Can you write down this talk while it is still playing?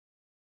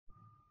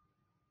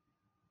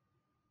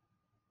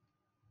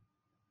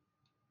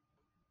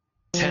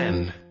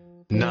10,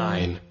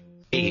 9,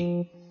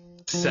 8,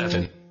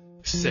 7,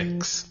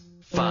 6,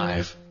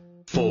 5,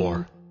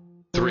 4,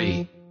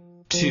 3,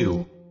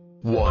 2,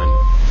 1.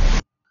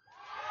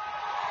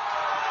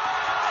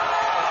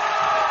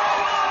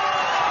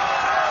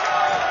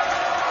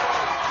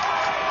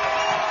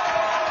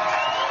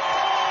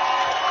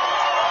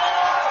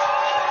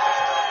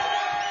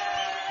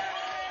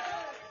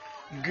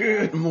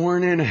 Good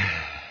morning.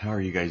 How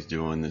are you guys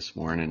doing this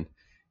morning?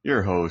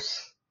 Your host,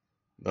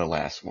 the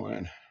last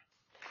one.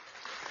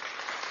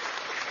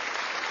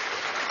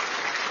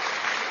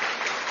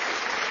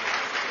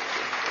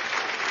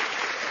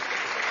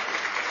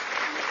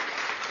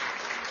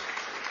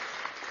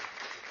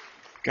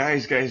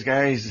 Guys,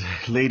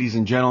 ladies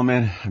and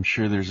gentlemen, I'm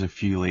sure there's a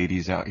few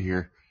ladies out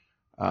here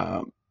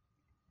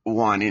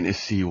wanting to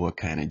see what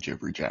kind of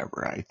jibber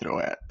jabber I throw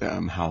at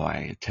them, how I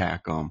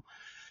attack them,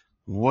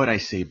 what I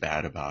say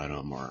bad about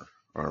them,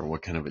 or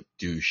what kind of a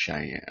douche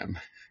I am.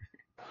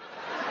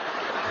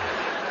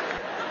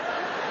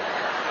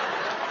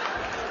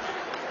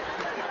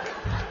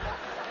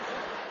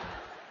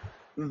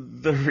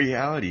 The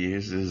reality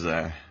is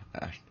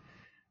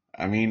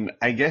I mean,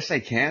 I guess I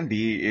can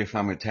be if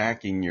I'm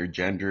attacking your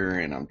gender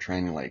and I'm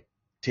trying to like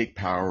take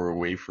power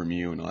away from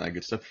you and all that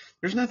good stuff.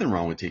 There's nothing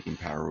wrong with taking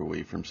power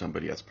away from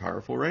somebody that's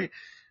powerful, right?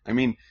 I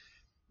mean,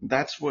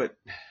 that's what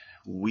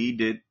we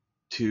did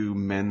to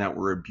men that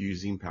were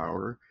abusing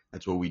power.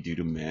 That's what we do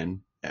to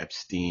men.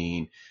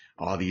 Epstein,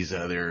 all these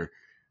other,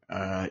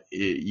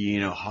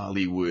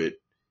 Hollywood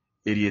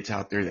idiots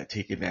out there that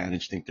take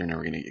advantage, think they're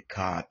never going to get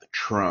caught. The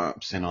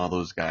Trumps and all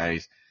those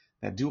guys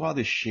that do all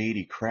this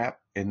shady crap.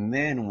 And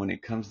then when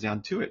it comes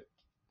down to it,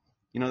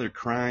 they're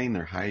crying,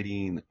 they're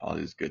hiding, all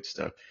this good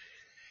stuff.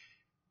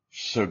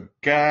 So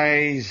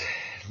guys,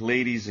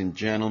 ladies and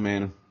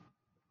gentlemen,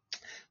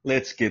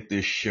 let's get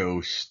this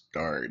show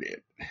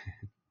started.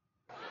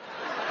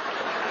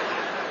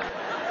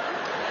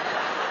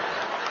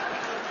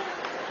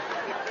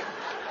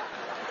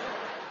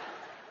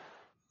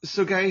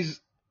 So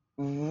guys,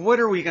 what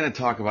are we going to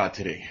talk about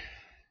today?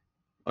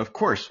 Of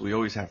course, we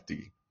always have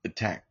to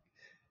attack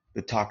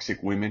the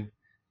toxic women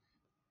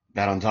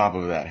that on top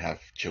of that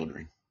have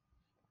children.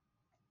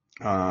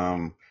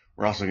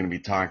 We're also going to be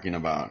talking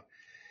about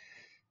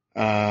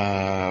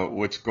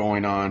what's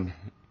going on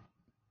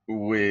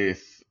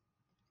with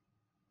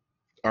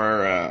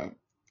our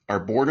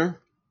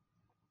border.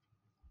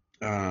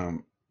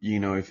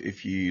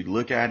 If you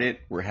look at it,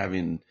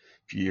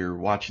 if you're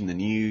watching the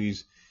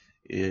news,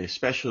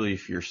 especially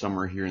if you're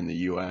somewhere here in the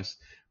U.S.,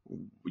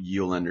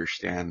 you'll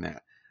understand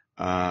that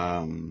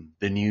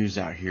the news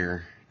out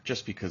here,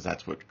 just because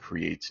that's what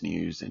creates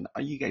news, and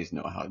you guys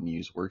know how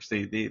news works.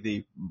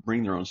 They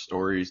bring their own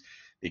stories,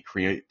 they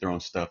create their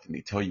own stuff, and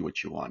they tell you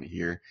what you want to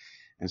hear.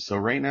 And so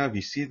right now, if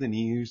you see the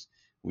news,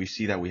 we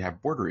see that we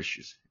have border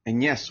issues.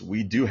 And yes,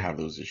 we do have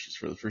those issues.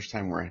 For the first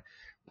time,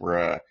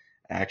 we're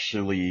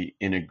actually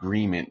in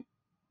agreement,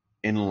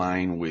 in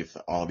line with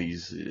all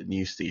these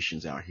news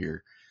stations out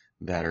here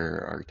that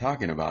are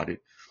talking about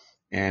it.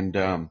 And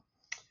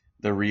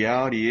the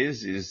reality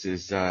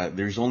is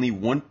there's only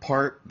one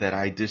part that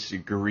I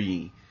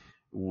disagree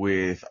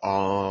with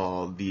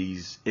all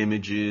these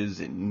images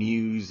and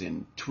news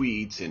and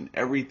tweets and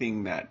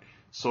everything that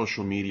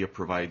social media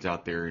provides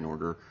out there in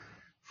order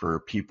for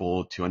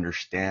people to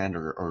understand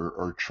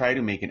or try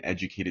to make an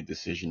educated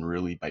decision,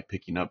 really, by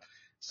picking up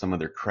some of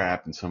their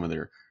crap and some of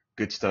their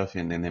good stuff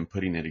and then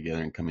putting it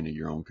together and coming to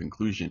your own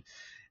conclusion.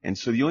 And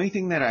so the only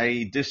thing that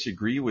I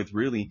disagree with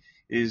really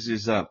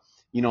is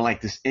like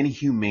this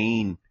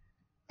inhumane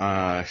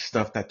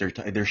stuff that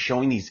they're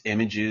showing these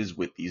images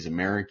with these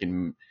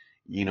American,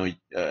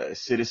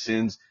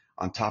 citizens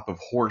on top of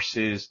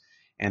horses,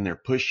 and they're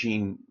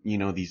pushing,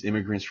 these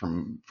immigrants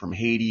from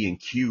Haiti and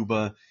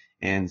Cuba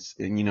and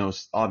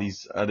all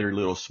these other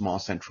little small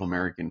Central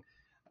American,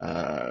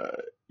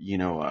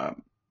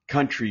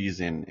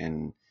 countries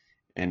and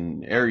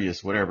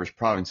areas, whatever,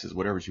 provinces,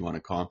 whatever you want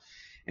to call them.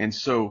 And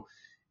so,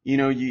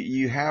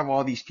 you have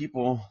all these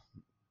people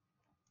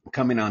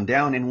coming on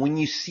down, and when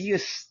you see a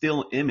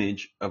still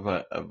image of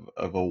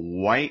a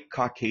white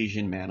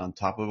Caucasian man on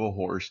top of a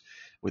horse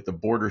with a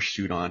border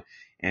suit on,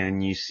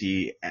 and you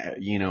see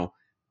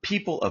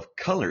people of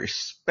color,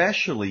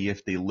 especially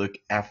if they look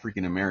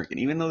African American,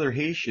 even though they're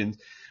Haitians,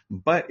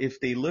 but if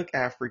they look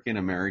African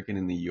American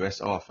in the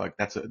US, oh fuck,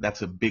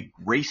 that's a big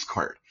race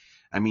card.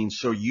 I mean,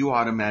 so you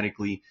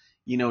automatically,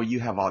 you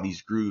have all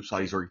these groups,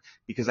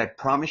 because I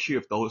promise you,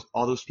 if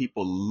all those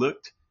people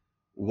looked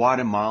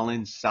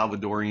Guatemalan,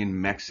 Salvadorian,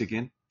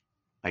 Mexican,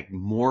 like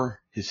more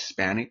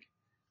Hispanic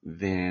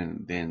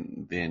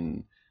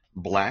than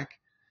black,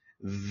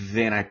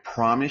 then I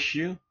promise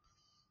you,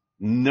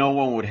 no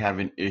one would have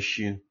an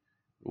issue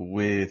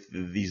with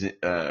these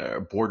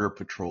border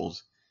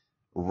patrols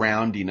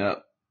rounding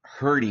up,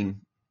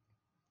 hurting,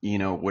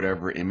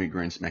 whatever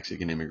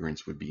Mexican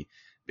immigrants would be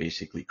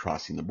basically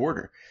crossing the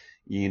border.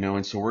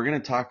 And so we're going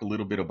to talk a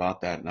little bit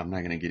about that, and I'm not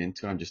going to get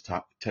into it. I'm just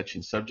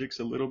touching subjects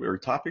a little bit, or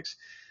topics.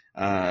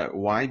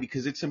 Why?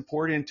 Because it's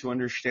important to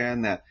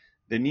understand that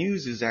the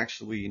news is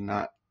actually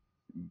not,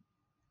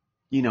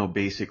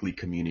 basically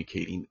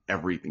communicating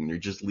everything. They're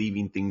just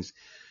leaving things,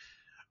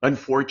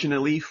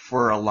 unfortunately,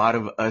 for a lot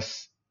of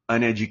us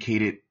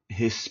uneducated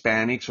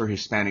Hispanics or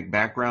Hispanic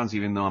backgrounds,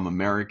 even though I'm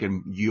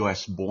American,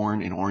 U.S.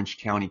 born in Orange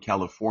County,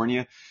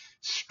 California,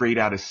 straight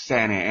out of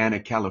Santa Ana,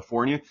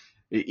 California,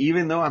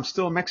 even though I'm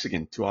still a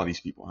Mexican to all these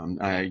people.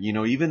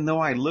 Even though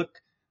I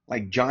look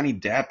like Johnny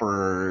Depp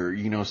or,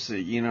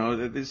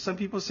 some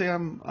people say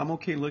I'm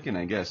okay looking,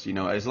 I guess,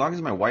 as long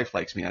as my wife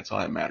likes me, that's all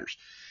that matters.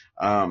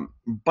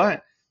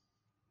 But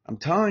I'm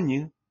telling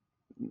you,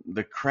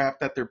 the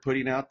crap that they're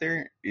putting out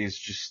there is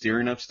just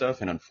stirring up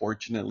stuff. And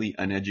unfortunately,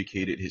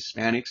 uneducated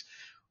Hispanics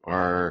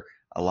are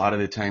a lot of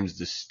the times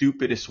the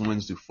stupidest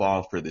ones to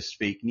fall for this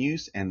fake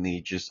news, and they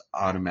just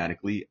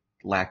automatically,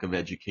 lack of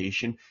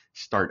education,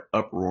 start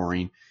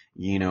uproaring,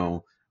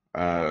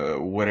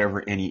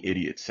 whatever any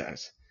idiot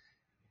says.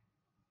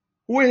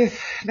 With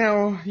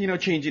now,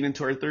 changing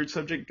into our third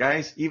subject,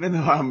 guys, even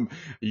though I'm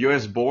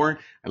U.S. born,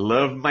 I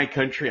love my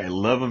country. I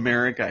love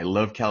America. I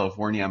love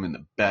California. I'm in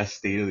the best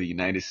state of the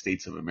United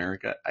States of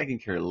America. I can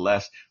care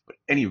less what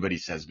anybody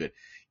says, but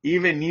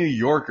even New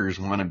Yorkers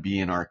want to be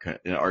in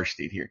our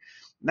state here.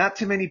 Not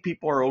too many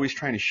people are always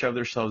trying to shove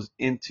themselves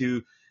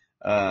into,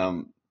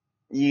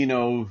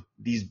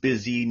 these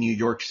busy New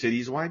York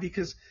cities. Why?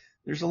 Because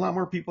there's a lot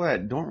more people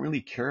that don't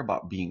really care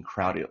about being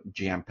crowded,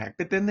 jam-packed.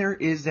 But then there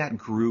is that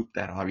group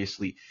that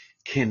obviously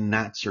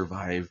cannot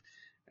survive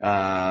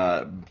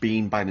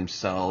being by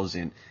themselves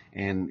and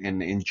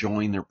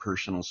enjoying their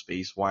personal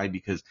space. Why?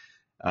 Because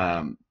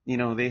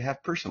they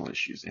have personal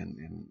issues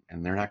and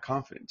they're not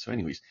confident. So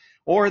anyways,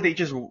 or they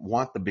just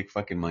want the big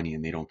fucking money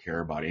and they don't care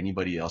about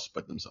anybody else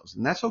but themselves.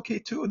 And that's okay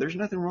too. There's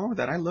nothing wrong with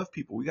that. I love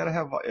people. We have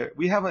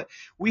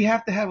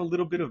to have a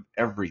little bit of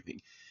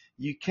everything.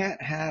 You can't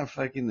have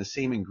fucking the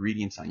same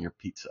ingredients on your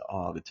pizza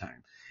all the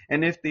time.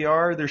 And if they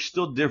are, they're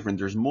still different.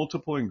 There's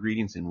multiple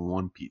ingredients in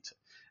one pizza.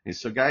 And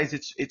so guys,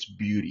 it's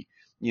beauty.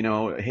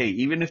 Hey,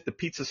 even if the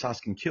pizza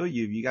sauce can kill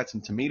you, you got some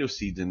tomato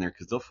seeds in there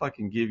because they'll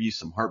fucking give you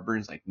some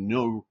heartburns like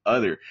no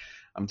other.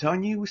 I'm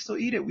telling you, we still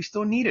eat it. We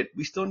still need it.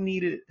 We still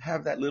need to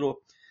have that little,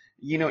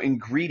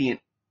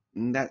 ingredient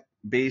that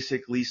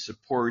basically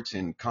supports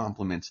and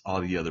complements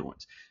all the other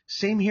ones.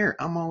 Same here.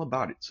 I'm all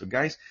about it. So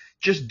guys,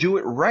 just do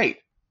it right.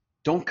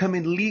 Don't come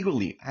in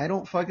legally. I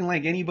don't fucking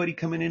like anybody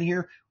coming in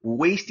here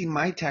wasting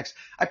my tax.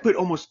 I put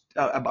over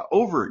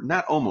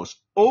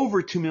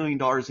 $2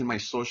 million in my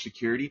Social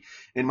Security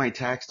and my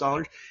tax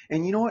dollars.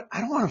 And you know what?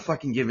 I don't want to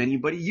fucking give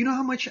anybody. You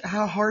know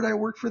how hard I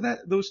worked for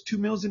those 2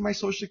 mils in my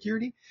Social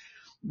Security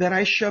that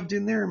I shoved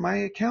in there in my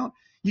account?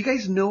 You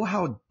guys know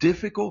how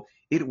difficult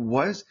it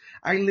was?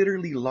 I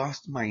literally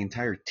lost my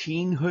entire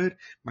teenhood,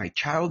 my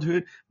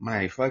childhood,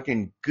 my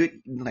fucking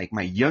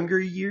my younger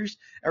years,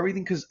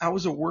 everything, because I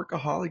was a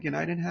workaholic and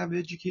I didn't have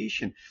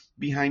education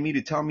behind me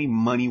to tell me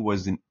money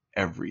wasn't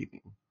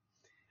everything.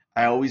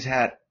 I always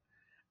had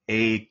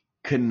a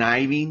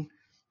conniving,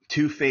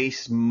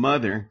 two-faced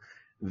mother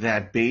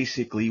that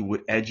basically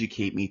would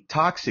educate me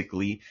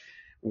toxically,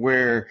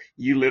 where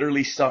you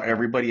literally sell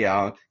everybody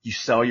out, you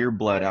sell your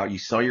blood out, you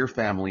sell your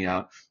family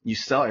out, you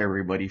sell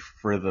everybody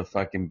for the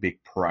fucking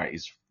big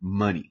prize,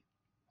 money.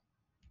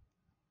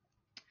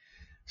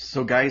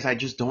 So guys, I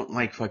just don't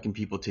like fucking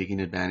people taking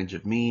advantage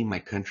of me, my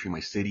country, my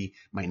city,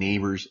 my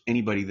neighbors,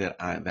 anybody that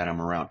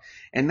I'm around.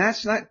 And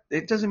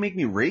it doesn't make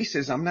me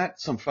racist. I'm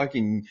not some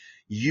fucking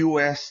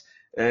U.S.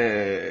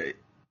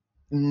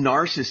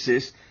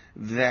 Narcissist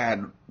that,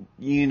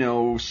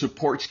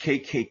 supports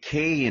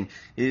KKK and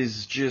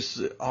is just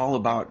all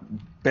about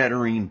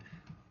bettering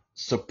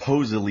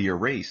supposedly a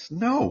race.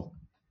 No,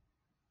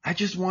 I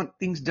just want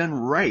things done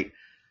right.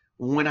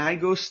 When I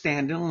go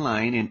stand in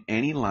line, in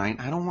any line,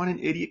 I don't want an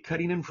idiot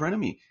cutting in front of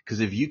me. Because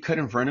if you cut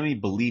in front of me,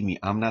 believe me,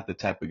 I'm not the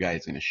type of guy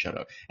that's going to shut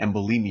up. And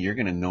believe me, you're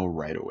going to know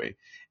right away.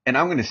 And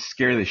I'm going to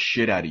scare the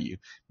shit out of you.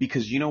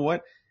 Because you know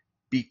what?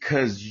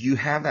 Because you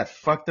have that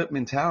fucked up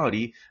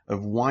mentality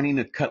of wanting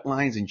to cut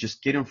lines and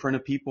just get in front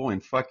of people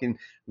and fucking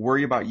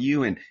worry about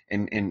you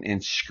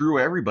and screw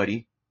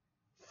everybody.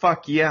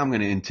 Fuck yeah, I'm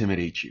going to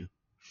intimidate you.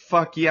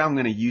 Fuck yeah, I'm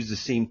going to use the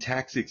same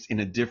tactics in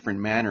a different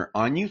manner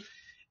on you.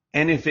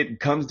 And if it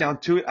comes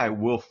down to it, I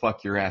will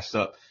fuck your ass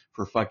up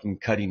for fucking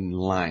cutting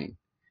line.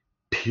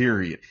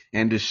 Period.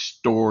 End of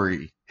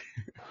story.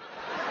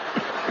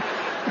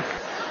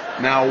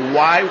 Now,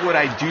 why would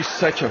I do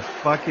such a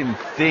fucking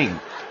thing?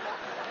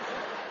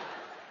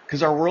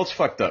 Because our world's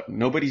fucked up.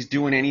 Nobody's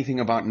doing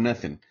anything about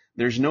nothing.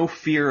 There's no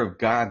fear of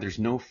God. There's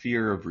no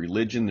fear of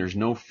religion. There's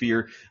no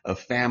fear of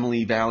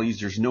family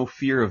values. There's no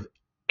fear of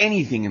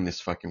anything in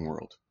this fucking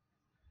world.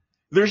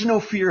 There's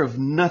no fear of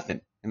nothing.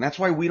 And that's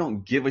why we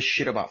don't give a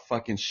shit about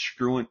fucking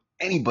screwing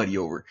anybody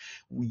over.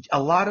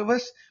 A lot of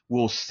us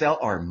will sell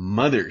our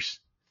mothers.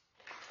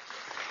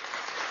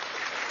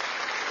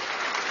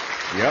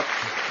 Yep,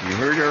 you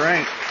heard it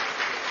right.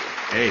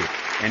 Hey,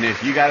 and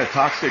if you got a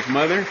toxic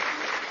mother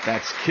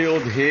that's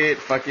killed, hit,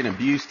 fucking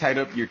abused, tied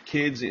up your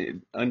kids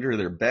under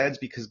their beds,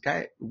 because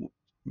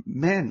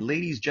Men,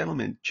 ladies,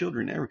 gentlemen,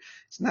 children,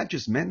 it's not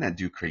just men that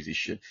do crazy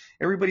shit.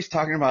 Everybody's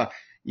talking about,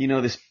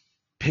 this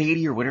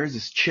Patty or whatever,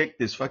 this chick,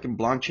 this fucking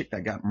blonde chick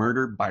that got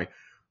murdered by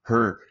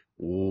her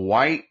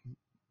white,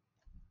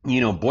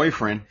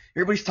 boyfriend.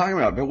 Everybody's talking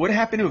about, but what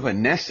happened to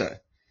Vanessa?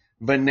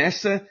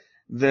 Vanessa,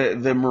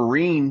 the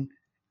Marine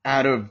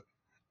out of,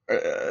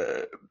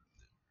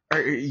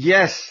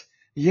 yes,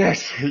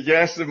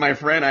 my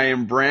friend, I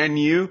am brand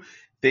new.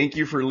 Thank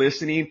you for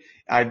listening.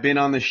 I've been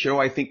on the show.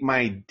 I think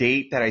my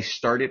date that I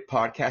started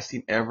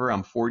podcasting ever,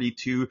 I'm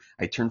 42.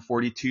 I turned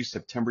 42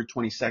 September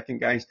 22nd,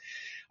 guys.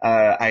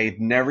 I've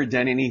never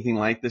done anything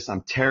like this.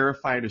 I'm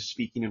terrified of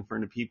speaking in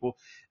front of people.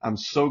 I'm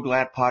so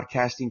glad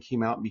podcasting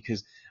came out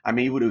because I'm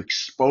able to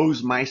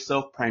expose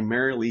myself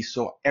primarily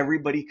so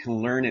everybody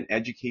can learn and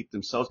educate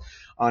themselves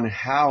on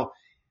how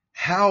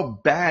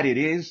bad it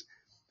is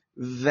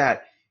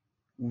that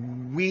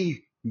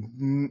we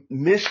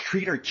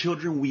mistreat our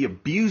children, we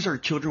abuse our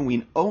children, we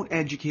don't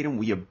educate them,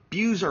 we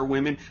abuse our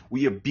women,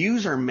 we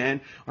abuse our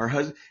men, our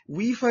husbands,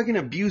 we fucking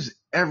abuse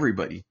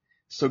everybody.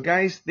 So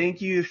guys,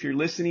 thank you if you're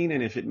listening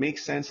and if it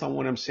makes sense on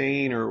what I'm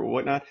saying or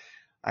whatnot.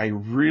 I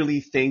really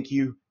thank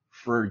you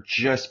for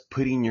just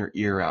putting your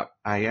ear out.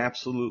 I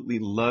absolutely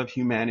love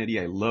humanity.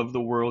 I love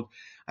the world.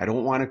 I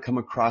don't want to come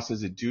across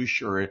as a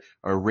douche or a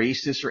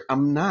racist, or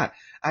I'm not.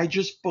 I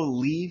just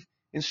believe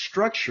in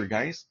structure,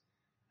 guys.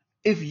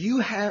 If you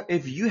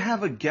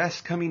have a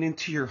guest coming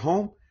into your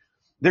home,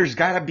 there's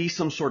got to be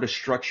some sort of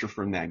structure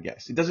from that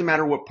guest. It doesn't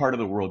matter what part of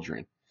the world you're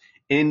in.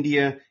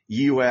 India,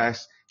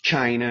 US,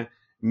 China,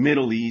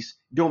 Middle East,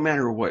 don't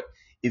matter what.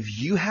 If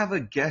you have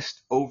a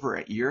guest over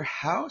at your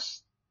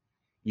house,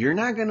 you're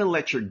not going to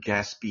let your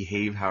guest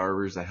behave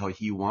however the hell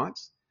he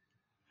wants.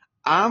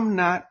 I'm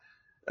not.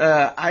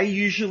 I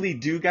usually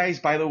do, guys,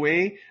 by the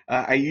way,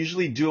 I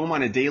usually do them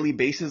on a daily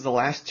basis. The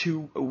last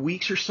 2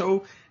 weeks or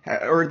so,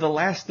 or the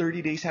last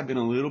 30 days have been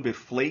a little bit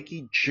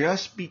flaky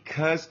just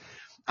because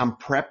I'm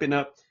prepping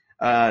up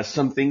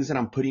some things that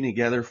I'm putting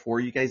together for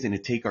you guys and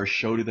to take our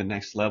show to the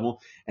next level.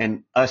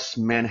 And us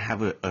men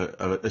have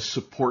a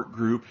support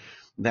group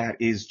that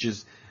is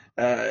just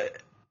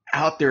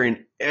out there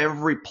in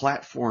every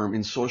platform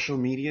in social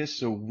media,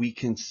 so we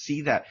can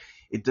see that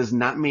it does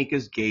not make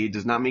us gay. It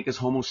does not make us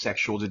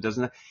homosexuals. It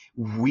doesn't.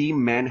 We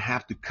men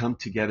have to come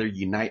together,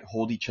 unite,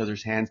 hold each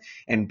other's hands,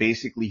 and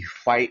basically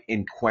fight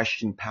and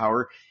question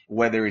power,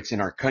 whether it's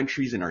in our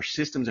countries, in our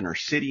systems, in our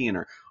city,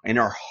 in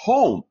our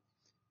home.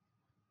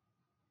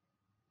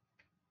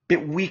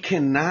 But we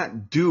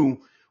cannot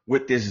do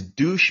what this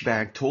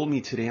douchebag told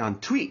me today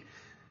on tweet.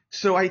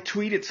 So I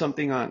tweeted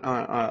something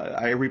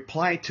I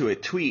replied to a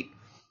tweet,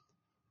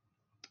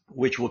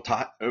 which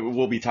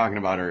we'll be talking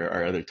about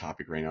our other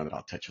topic right now that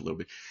I'll touch a little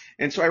bit.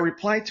 And so I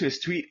replied to his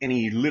tweet and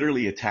he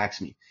literally attacks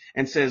me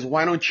and says,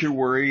 why don't you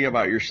worry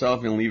about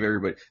yourself and leave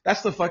everybody?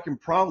 That's the fucking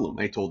problem,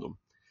 I told him.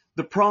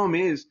 The problem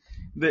is,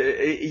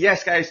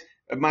 yes, guys,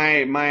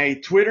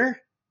 my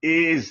Twitter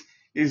is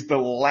the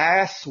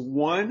last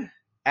one,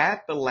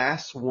 at the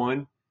last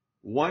one,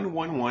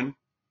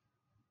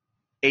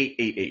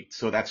 111888.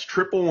 So that's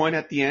 111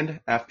 at the end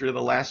after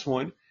the last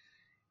one,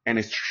 and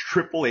it's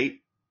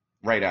 888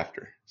 right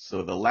after.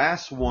 So the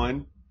last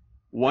one,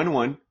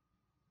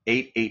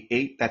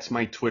 11888. That's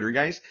my Twitter,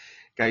 guys.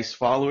 Guys,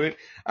 follow it.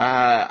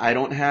 I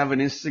don't have an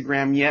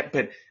Instagram yet,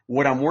 but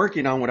what I'm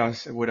working on, what I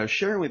was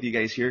sharing with you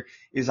guys here,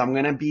 is I'm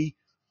gonna be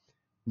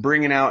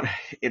bringing out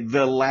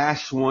the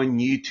last one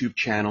YouTube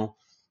channel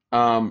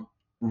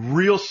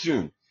real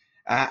soon.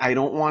 I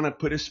don't want to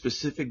put a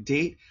specific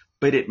date,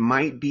 but it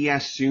might be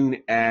as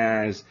soon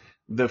as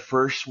the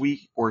first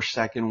week or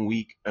second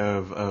week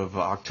of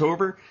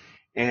October.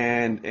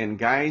 And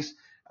guys,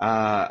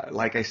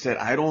 like I said,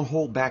 I don't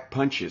hold back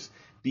punches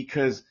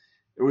because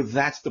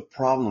that's the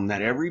problem,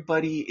 that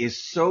everybody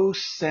is so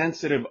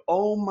sensitive.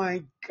 Oh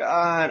my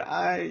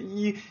God,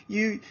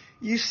 you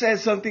said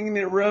something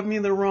that rubbed me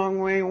the wrong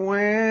way.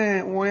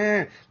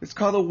 Wah. It's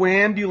called a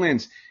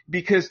wambulance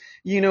because,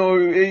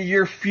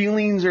 your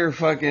feelings are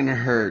fucking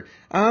hurt.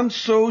 I'm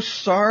so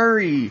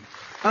sorry.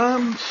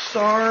 I'm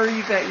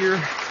sorry that your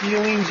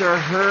feelings are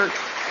hurt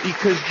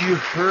because you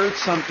heard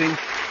something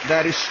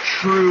that is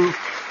true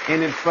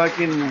and it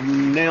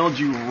fucking nailed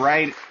you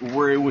right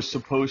where it was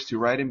supposed to,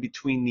 right in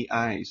between the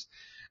eyes.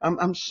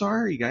 I'm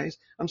sorry, guys.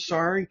 I'm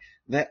sorry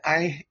that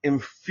I am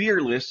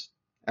fearless.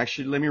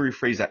 Actually, let me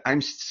rephrase that.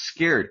 I'm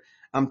scared.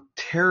 I'm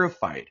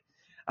terrified.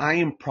 I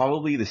am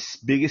probably the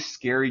biggest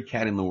scary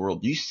cat in the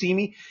world. You see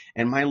me,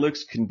 and my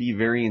looks can be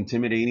very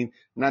intimidating.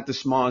 I'm not the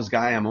smallest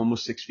guy. I'm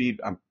almost 6 feet.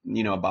 I'm,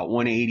 about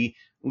 180,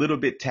 a little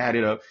bit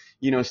tatted up,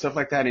 stuff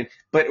like that.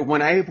 But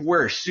when I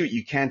wear a suit,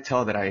 you can't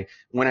tell that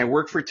when I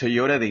worked for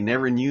Toyota, they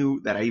never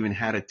knew that I even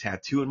had a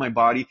tattoo on my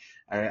body.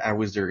 I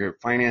was their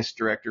finance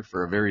director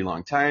for a very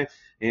long time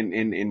for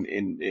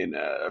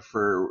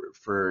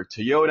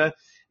Toyota.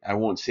 I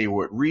won't say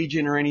what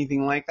region or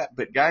anything like that,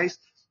 but guys,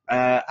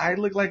 I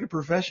look like a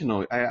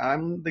professional.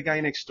 I'm the guy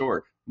next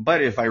door.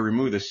 But if I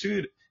remove the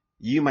suit,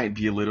 you might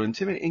be a little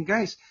intimidated. And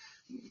guys,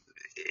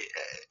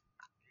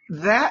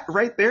 that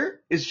right there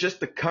is just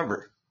the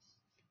cover.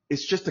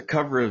 it's just a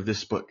cover of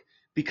this book,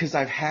 because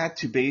I've had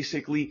to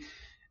basically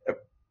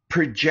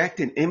project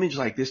an image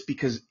like this,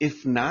 because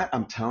if not,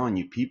 I'm telling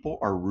you, people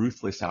are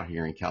ruthless out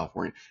here in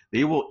California.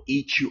 They will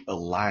eat you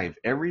alive.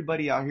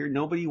 Everybody out here,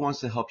 nobody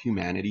wants to help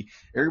humanity.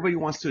 Everybody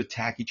wants to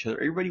attack each other.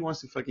 Everybody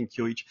wants to fucking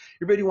kill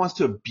everybody wants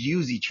to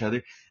abuse each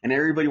other, and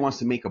everybody wants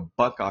to make a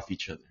buck off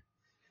each other.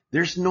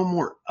 There's no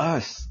more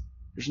us.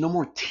 There's no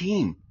more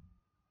team.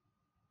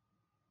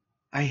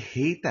 I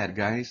hate that,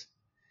 guys.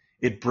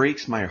 It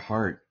breaks my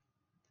heart.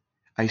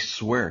 I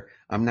swear,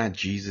 I'm not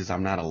Jesus,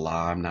 I'm not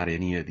Allah, I'm not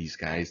any of these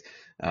guys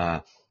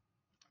that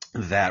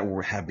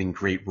have been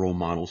great role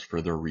models for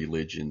their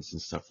religions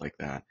and stuff like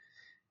that.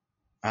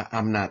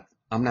 I'm not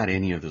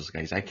any of those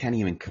guys. I can't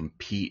even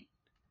compete,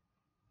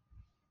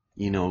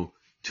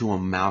 to a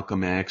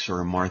Malcolm X or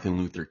a Martin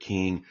Luther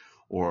King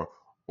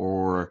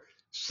or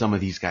some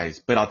of these guys.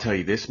 But I'll tell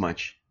you this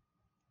much.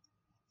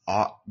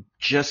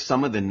 Just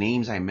some of the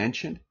names I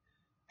mentioned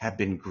have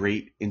been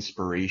great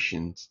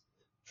inspirations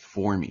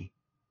for me.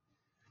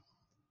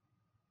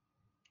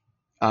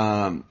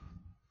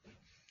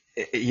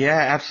 Yeah,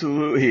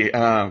 absolutely.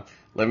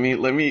 Let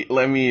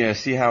me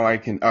see how I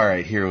can. All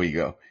right, here we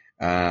go.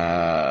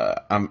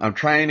 I'm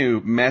trying to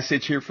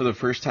message here for the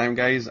first time,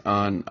 guys,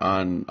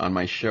 on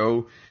my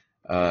show,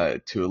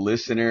 to a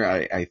listener.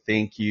 I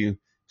thank you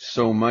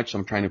so much.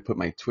 I'm trying to put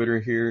my Twitter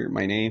here,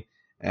 my name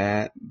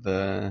at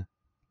the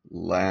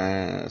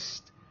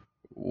last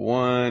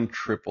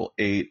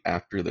 1-888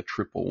 after the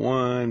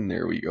 111.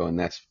 There we go. And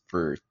that's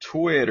for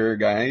Twitter,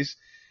 guys.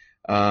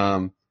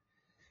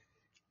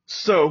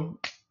 So,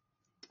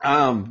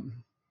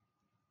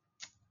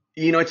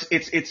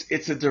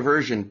 it's a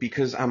diversion,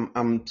 because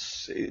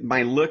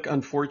my look,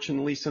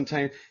 unfortunately,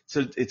 sometimes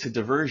it's a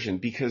diversion,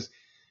 because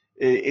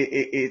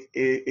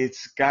I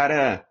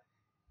gotta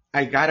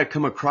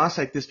come across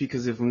like this,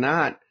 because if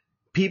not,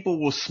 people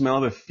will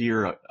smell the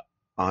fear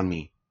on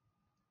me.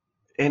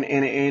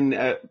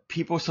 And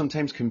people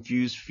sometimes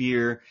confuse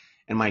fear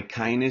and my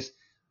kindness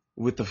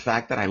with the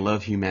fact that I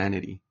love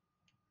humanity.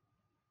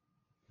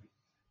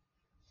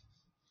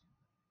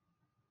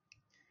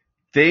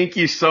 Thank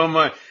you so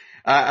much.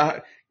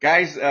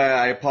 Guys,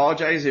 I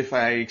apologize if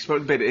I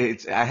exposed, but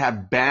I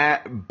have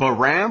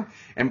Baram.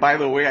 And by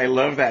the way, I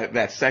love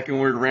that second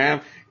word,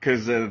 Ram,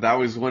 because that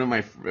was one of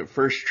my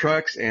first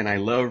trucks, and I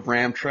love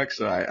Ram trucks,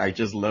 so I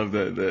just love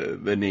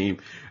the name.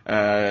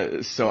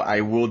 So I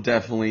will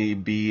definitely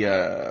be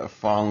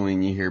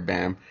following you here,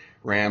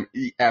 Ram,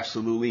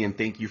 absolutely, and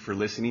thank you for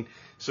listening.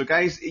 So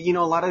guys, a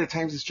lot of the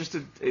times it's just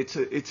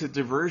it's a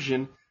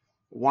diversion.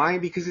 Why?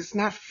 Because it's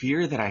not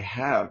fear that I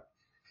have.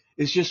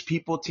 It's just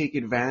people take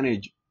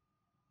advantage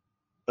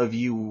of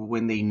you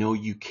when they know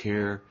you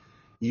care,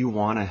 you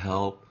want to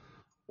help,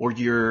 or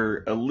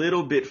you're a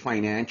little bit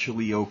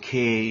financially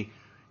okay,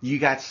 you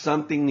got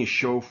something to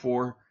show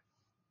for,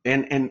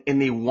 and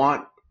they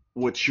want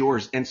what's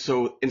yours. And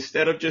so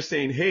instead of just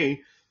saying,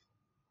 hey,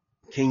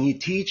 can you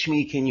teach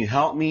me? Can you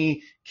help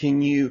me?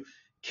 Can you,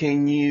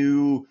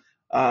 in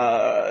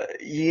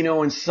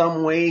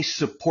some way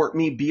support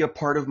me, be a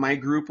part of my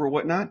group or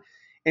whatnot?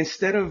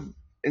 Instead of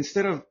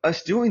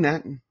us doing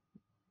that,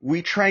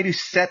 we try to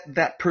set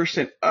that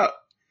person up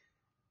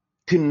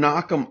to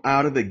knock them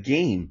out of the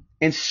game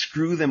and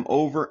screw them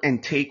over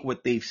and take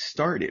what they've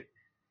started.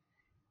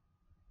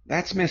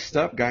 That's messed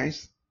up,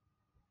 guys.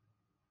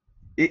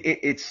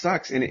 It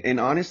sucks. And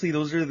honestly,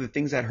 those are the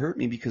things that hurt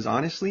me, because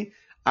honestly,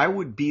 I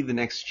would be the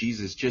next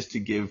Jesus just to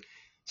give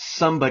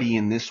somebody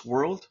in this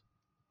world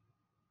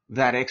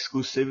that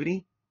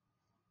exclusivity.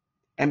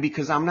 And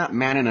because I'm not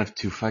man enough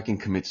to fucking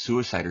commit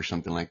suicide or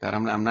something like that.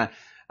 I'm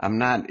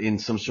not in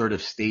some sort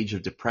of stage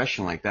of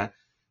depression like that.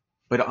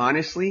 But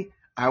honestly,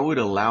 I would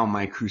allow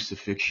my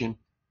crucifixion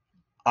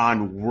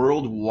on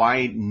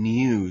worldwide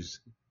news,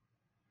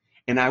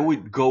 and I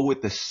would go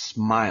with a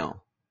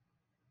smile.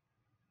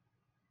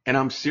 And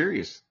I'm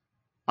serious.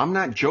 I'm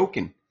not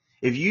joking.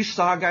 If you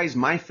saw, guys,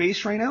 my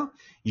face right now,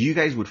 you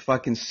guys would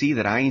fucking see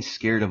that I ain't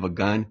scared of a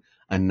gun,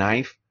 a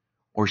knife,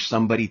 or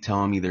somebody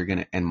telling me they're going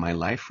to end my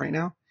life right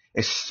now.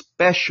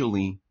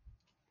 Especially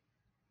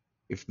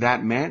if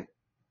that meant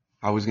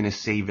I was going to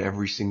save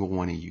every single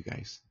one of you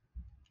guys.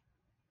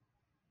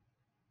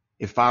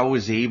 If I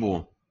was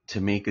able to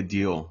make a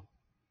deal,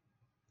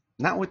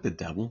 not with the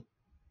devil,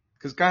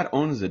 because God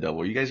owns the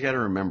devil. You guys got to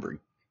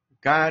remember,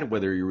 God,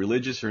 whether you're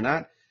religious or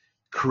not,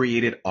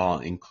 created all,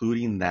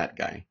 including that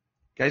guy.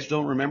 You guys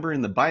don't remember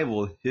in the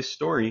Bible, his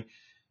story,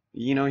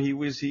 he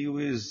was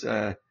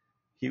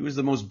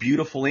the most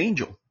beautiful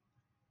angel.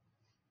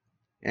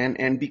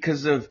 And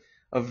because of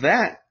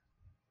that,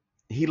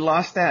 he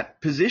lost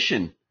that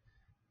position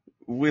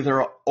with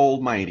our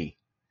Almighty,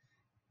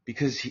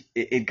 because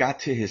it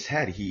got to his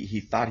head. He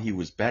thought he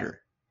was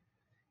better.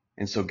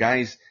 And so,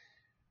 guys,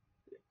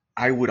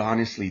 I would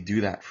honestly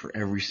do that for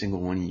every single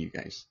one of you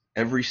guys.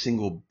 Every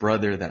single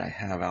brother that I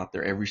have out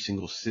there, every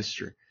single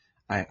sister,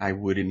 I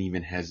wouldn't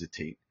even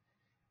hesitate.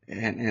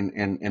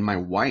 And my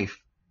wife,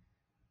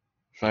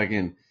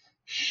 fucking,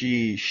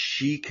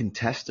 she can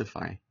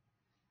testify.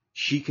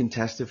 she can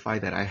testify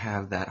that I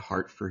have that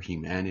heart for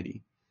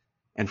humanity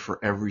and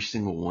for every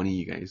single one of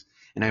you guys.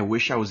 And I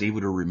wish I was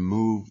able to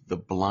remove the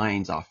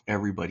blinds off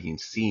everybody and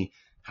see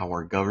how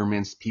our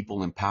governments,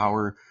 people in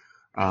power,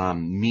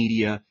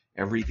 media,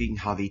 everything,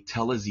 how they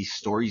tell us these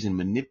stories and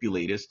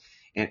manipulate us.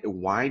 And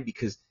why?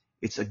 Because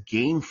it's a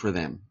game for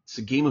them. It's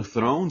a Game of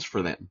Thrones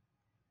for them.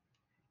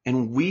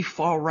 And we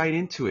fall right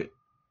into it.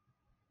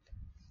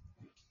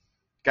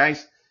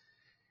 Guys,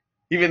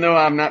 even though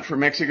I'm not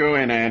from Mexico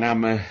and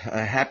I'm a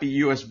happy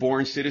U.S.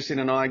 born citizen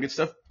and all that good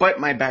stuff, but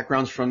my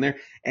background's from there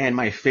and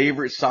my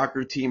favorite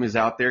soccer team is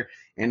out there.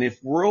 And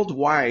if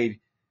worldwide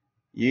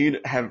you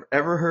have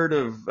ever heard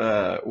of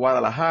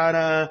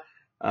Guadalajara,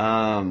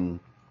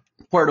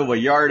 Puerto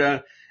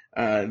Vallarta,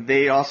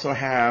 they also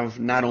have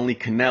not only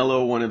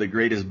Canelo, one of the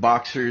greatest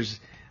boxers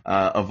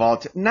of all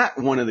time, not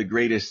one of the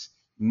greatest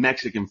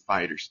Mexican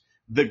fighters,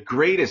 the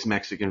greatest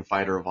Mexican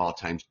fighter of all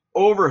time,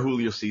 over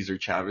Julio Cesar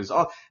Chavez.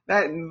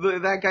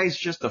 That guy's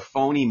just a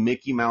phony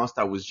Mickey Mouse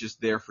that was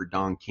just there for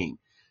Don King.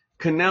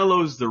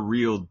 Canelo's the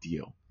real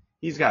deal.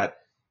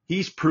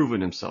 He's proven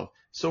himself.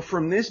 So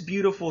from this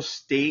beautiful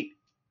state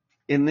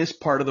in this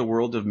part of the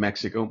world of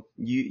Mexico,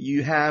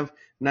 you have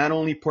not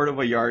only Puerto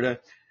Vallarta,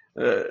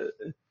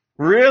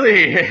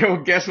 really, well,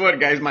 guess what,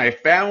 guys? My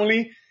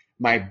family,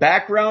 my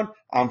background,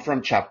 I'm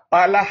from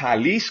Chapala,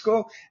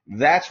 Jalisco.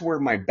 That's where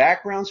my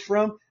background's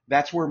from.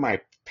 That's where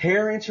my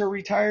parents are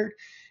retired.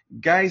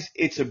 Guys,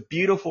 it's a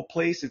beautiful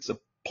place. It's a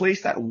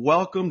place that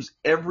welcomes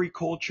every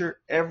culture,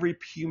 every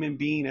human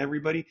being,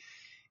 everybody.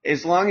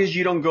 As long as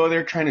you don't go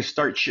there trying to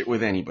start shit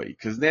with anybody.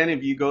 Because then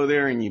if you go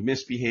there and you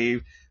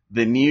misbehave,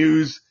 the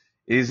news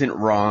isn't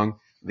wrong.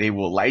 They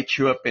will light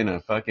you up in a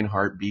fucking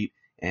heartbeat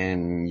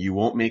and you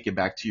won't make it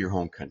back to your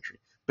home country.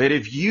 But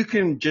if you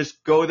can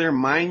just go there,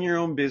 mind your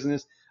own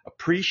business,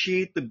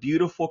 appreciate the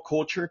beautiful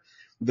culture,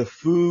 the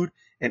food,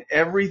 and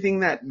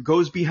everything that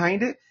goes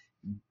behind it,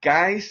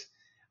 guys,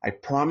 I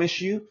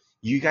promise you,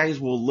 you guys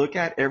will look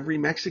at every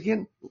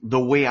Mexican the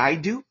way I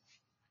do.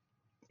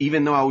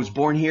 Even though I was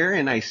born here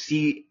and I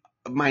see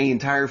my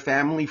entire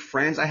family,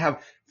 friends, I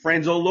have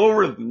friends all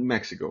over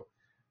Mexico.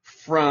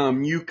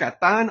 From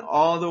Yucatan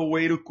all the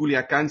way to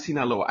Culiacan,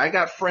 Sinaloa. I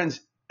got friends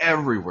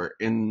everywhere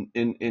in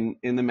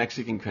the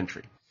Mexican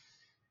country.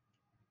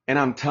 And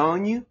I'm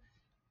telling you,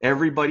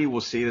 everybody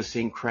will say the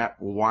same crap.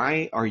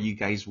 Why are you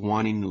guys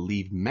wanting to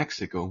leave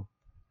Mexico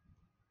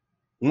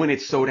when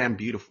it's so damn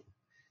beautiful?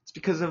 It's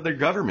because of their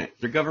government.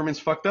 Their government's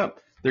fucked up.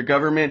 Their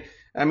government,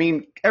 I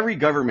mean, every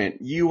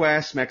government,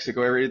 U.S.,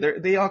 Mexico,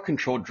 they all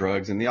control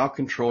drugs and they all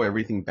control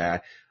everything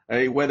bad.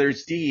 Whether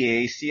it's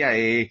DEA,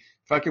 CIA,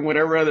 fucking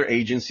whatever other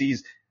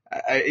agencies,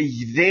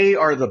 they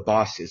are the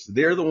bosses.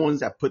 They're the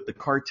ones that put the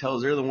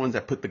cartels. They're the ones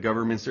that put the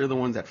governments. They're the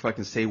ones that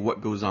fucking say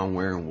what goes on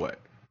where and what.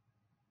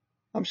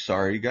 I'm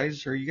sorry,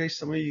 guys. Are you guys,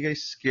 some of you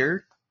guys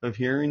scared of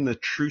hearing the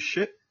true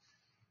shit?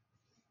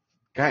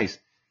 Guys,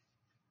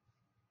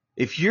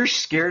 if you're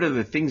scared of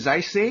the things I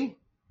say,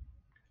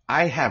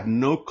 I have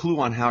no clue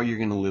on how you're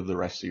going to live the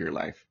rest of your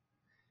life.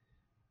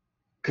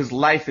 Because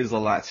life is a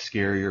lot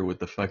scarier with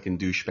the fucking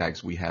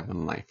douchebags we have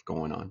in life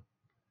going on.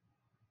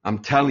 I'm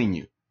telling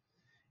you,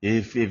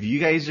 if you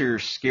guys are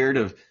scared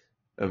of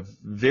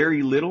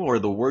very little or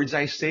the words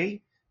I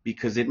say,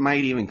 because it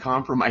might even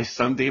compromise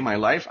someday my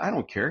life, I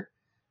don't care.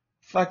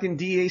 Fucking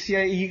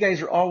DACI, you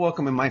guys are all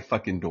welcome in my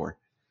fucking door.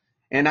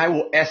 And I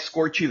will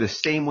escort you the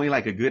same way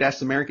like a good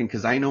ass American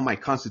because I know my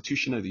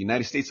Constitution of the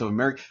United States of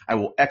America. I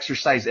will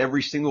exercise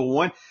every single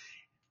one.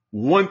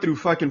 1 through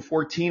fucking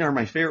 14 are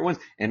my favorite ones.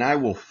 And I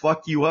will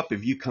fuck you up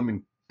if you come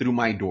in through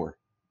my door.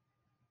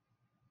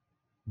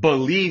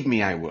 Believe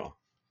me, I will.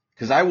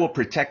 Because I will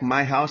protect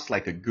my house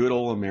like a good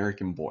old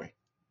American boy.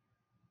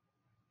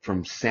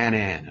 From Santa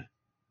Ana.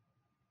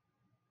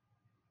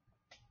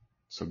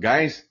 So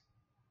guys,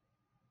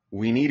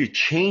 we need to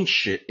change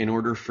shit in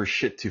order for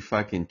shit to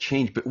fucking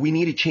change. But we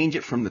need to change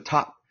it from the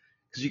top.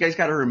 Because you guys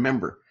got to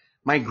remember,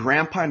 my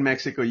grandpa in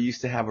Mexico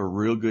used to have a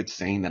real good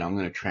saying that I'm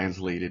going to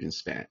translate it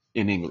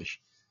in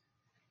English.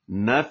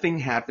 Nothing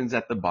happens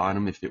at the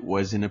bottom if it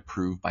wasn't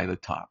approved by the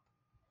top.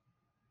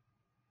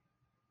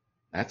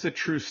 That's a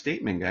true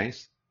statement,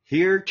 guys.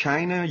 Here,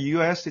 China,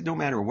 US, it don't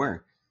matter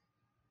where.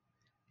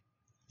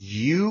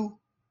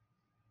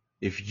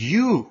 If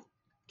you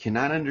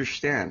cannot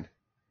understand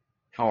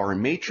how our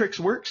matrix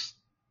works,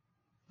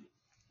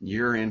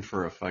 you're in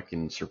for a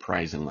fucking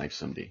surprise in life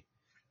someday.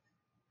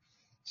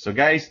 So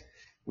guys,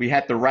 we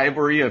had the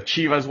rivalry of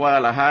Chivas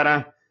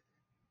Guadalajara,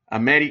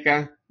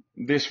 America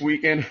this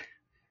weekend.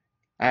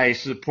 I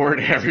support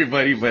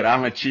everybody, but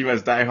I'm a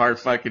Chivas diehard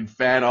fucking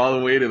fan all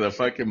the way to the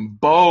fucking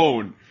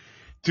bone.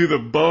 To the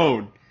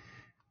bone.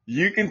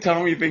 You can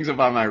tell me things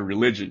about my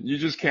religion. You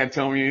just can't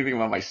tell me anything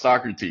about my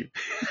soccer team.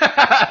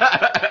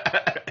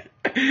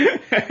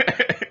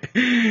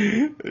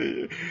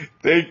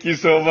 Thank you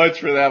so much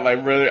for that, my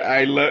brother.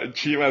 I love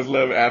Chivas,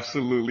 love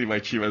absolutely my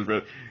Chivas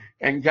brother.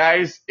 And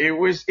guys, it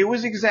was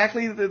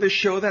exactly the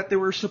show that they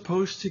were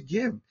supposed to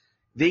give.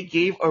 They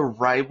gave a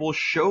rival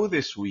show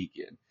this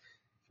weekend.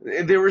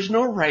 There was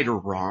no right or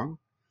wrong.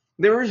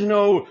 There was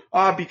no,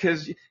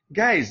 because,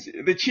 guys,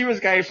 the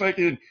Chivas guy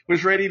fucking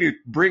was ready to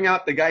bring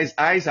out the guy's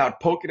eyes out,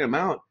 poking him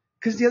out,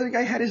 because the other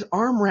guy had his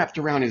arm wrapped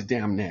around his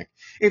damn neck.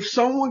 If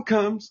someone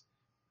comes,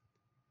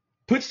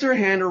 puts their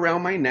hand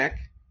around my neck,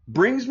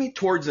 brings me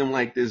towards them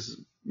like this,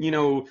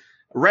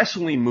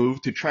 wrestling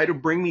move to try to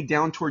bring me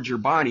down towards your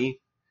body,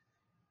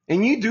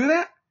 and you do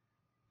that,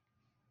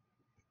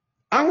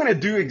 I'm going to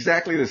do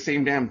exactly the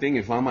same damn thing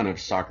if I'm on a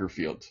soccer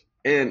field.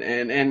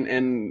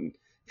 And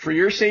for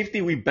your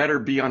safety, we better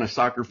be on a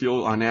soccer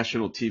field on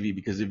national TV,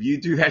 because if you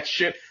do that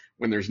shit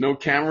when there's no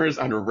cameras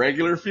on a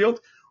regular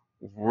field,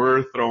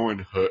 we're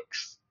throwing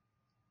hooks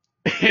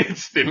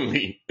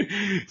instantly.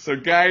 So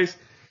guys,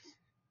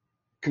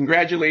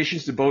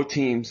 congratulations to both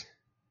teams.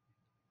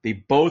 They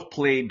both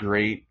played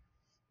great.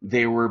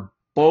 They were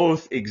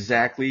both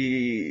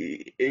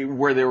exactly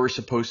where they were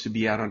supposed to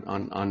be at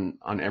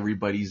on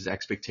everybody's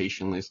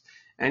expectation list.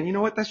 And you know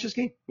what? That's just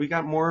game. We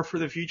got more for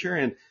the future,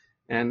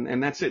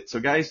 and that's it. So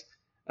guys,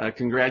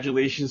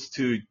 congratulations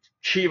to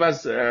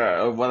Chivas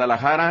of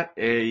Guadalajara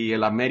y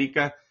el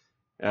América.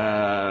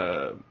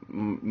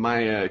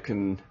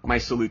 My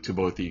salute to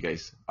both of you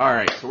guys. All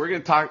right, so we're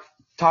gonna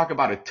talk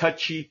about a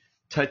touchy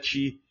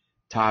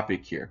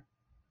topic here.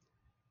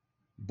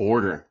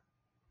 Border.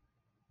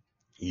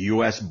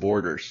 U.S.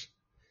 borders.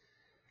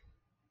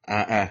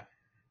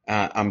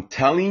 I'm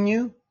telling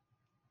you,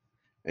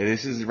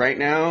 this is right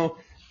now,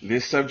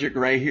 this subject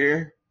right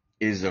here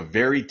is a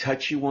very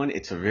touchy one.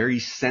 It's a very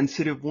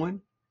sensitive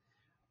one.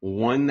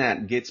 One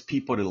that gets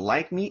people to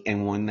like me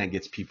and one that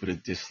gets people to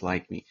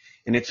dislike me.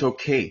 And it's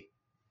okay.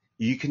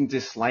 You can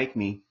dislike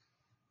me,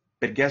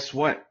 but guess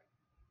what?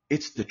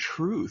 It's the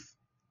truth.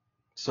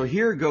 So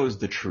here goes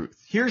the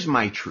truth. Here's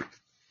my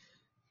truth.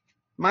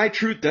 My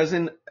truth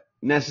doesn't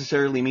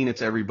necessarily mean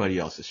it's everybody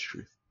else's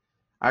truth.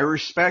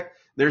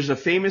 There's a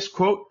famous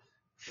quote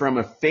from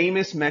a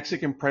famous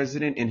Mexican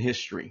president in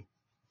history.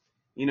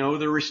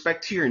 The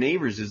respect to your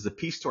neighbors is the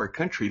peace to our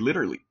country,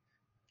 literally.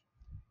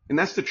 And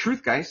that's the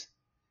truth, guys.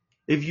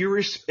 If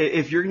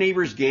your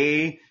neighbor's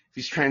gay, if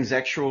he's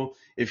transsexual,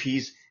 if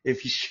he's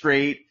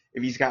straight,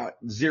 if he's got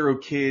 0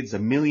 kids,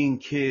 1 million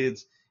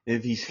kids,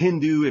 if he's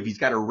Hindu, if he's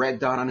got a red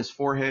dot on his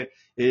forehead,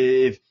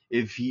 if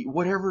he,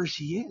 whatever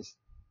he is,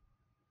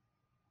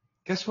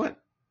 guess what?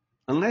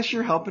 Unless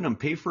you're helping him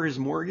pay for his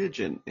mortgage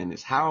and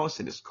his house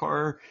and his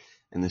car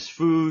and his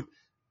food,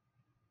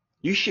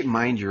 you should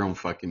mind your own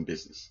fucking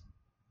business.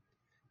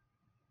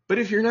 But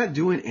if you're not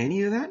doing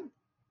any of that,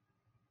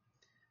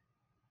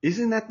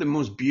 isn't that the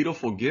most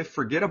beautiful gift?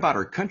 Forget about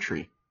our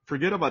country.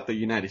 Forget about the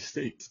United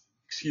States.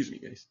 Excuse me,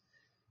 guys.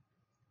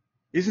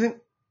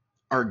 Isn't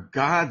our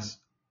God's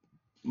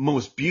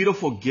most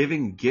beautiful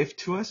giving gift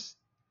to us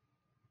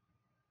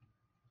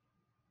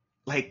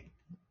like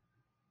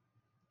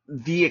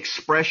the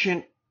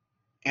expression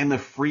and the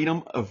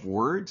freedom of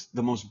words,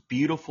 the most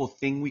beautiful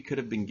thing we could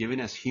have been given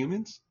as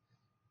humans?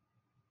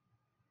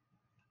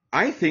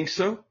 I think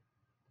so.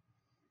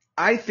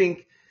 I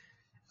think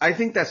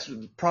that's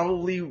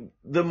probably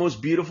the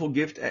most beautiful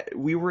gift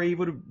we were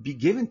able to be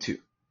given to.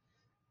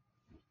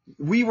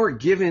 We were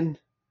given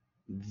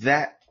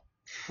that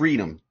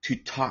freedom to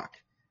talk,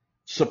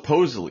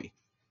 supposedly.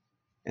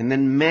 And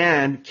then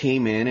man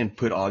came in and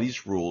put all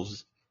these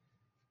rules.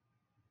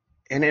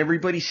 And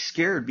everybody's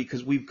scared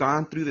because we've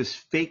gone through this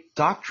fake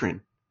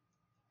doctrine.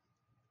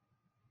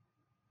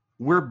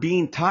 We're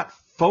being taught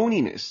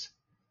phoniness.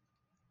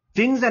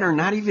 Things that are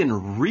not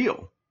even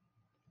real.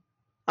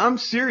 I'm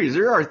serious.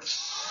 There are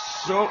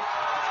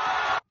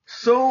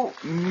so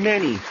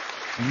many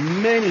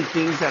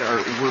things that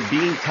we're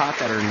being taught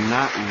that are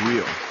not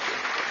real.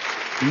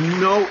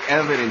 No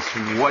evidence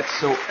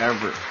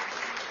whatsoever.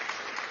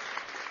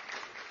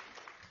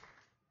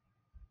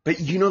 But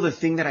the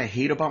thing that I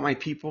hate about my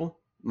people,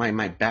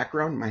 my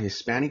background, my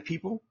Hispanic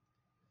people,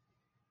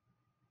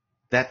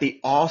 that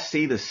they all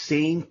say the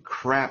same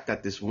crap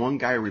that this one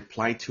guy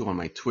replied to on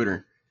my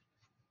Twitter.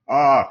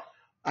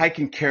 I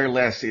can care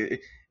less.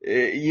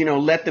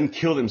 Let them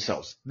kill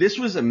themselves. This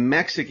was a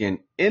Mexican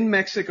in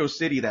Mexico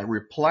City that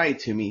replied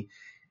to me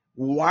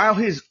while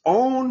his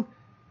own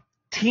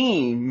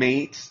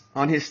teammates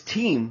on his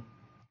team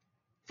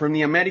from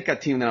the America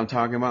team that I'm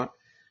talking about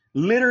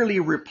literally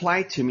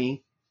replied to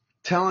me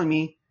telling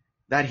me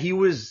that he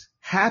was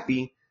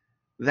happy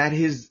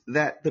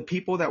that the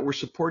people that were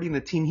supporting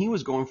the team he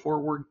was going for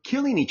were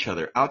killing each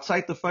other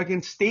outside the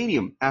fucking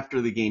stadium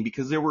after the game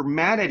because they were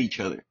mad at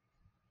each other.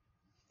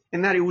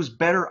 And that it was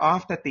better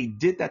off that they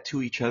did that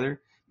to each other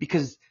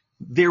because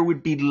there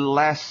would be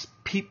less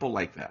people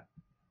like that.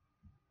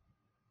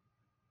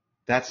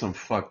 That's some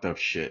fucked up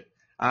shit.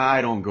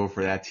 I don't go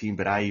for that team,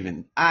 but I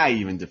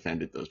even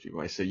defended those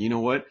people. I said, you know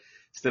what?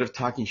 Instead of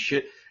talking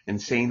shit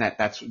and saying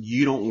that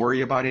you don't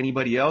worry about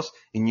anybody else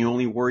and you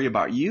only worry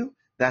about you,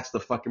 that's the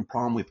fucking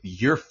problem with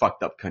your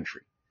fucked up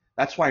country.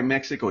 That's why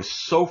Mexico is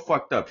so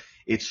fucked up.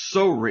 It's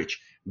so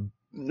rich.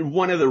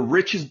 One of the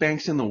richest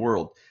banks in the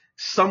world.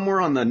 Somewhere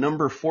on the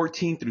number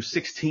 14 through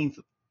 16th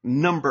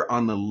number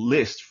on the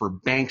list for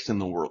banks in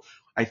the world.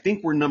 I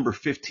think we're number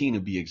 15 to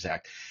be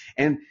exact.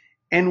 And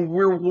And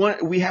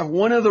we have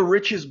one of the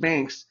richest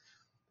banks,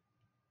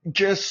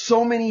 just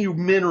so many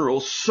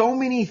minerals, so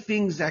many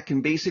things that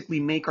can basically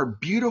make our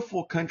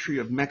beautiful country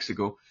of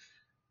Mexico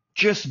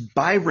just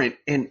vibrant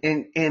and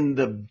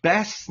the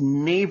best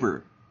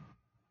neighbor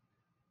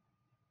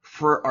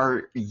for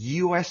our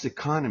U.S.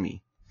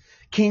 economy.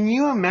 Can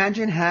you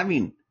imagine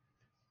having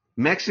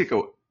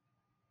Mexico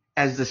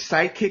as the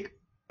sidekick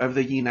of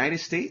the United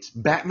States,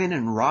 Batman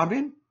and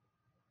Robin?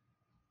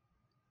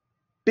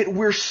 But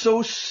we're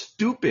so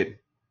stupid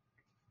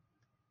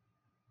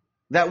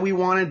that we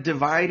want to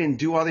divide and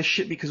do all this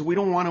shit because we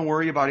don't want to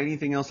worry about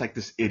anything else like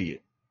this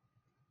idiot.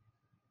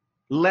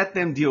 Let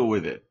them deal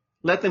with it.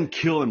 Let them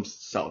kill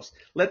themselves.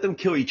 Let them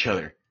kill each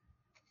other.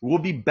 We'll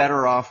be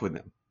better off with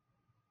them.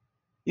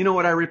 You know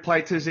what I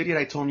replied to this idiot?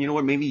 I told him, you know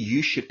what, maybe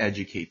you should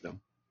educate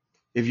them.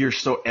 If you're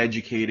so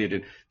educated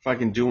and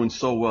fucking doing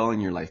so well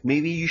in your life,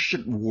 maybe you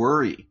should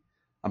worry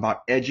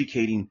about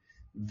educating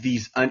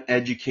these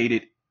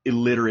uneducated,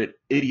 illiterate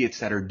idiots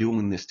that are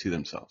doing this to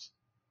themselves.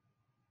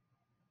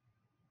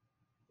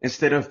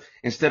 Instead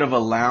of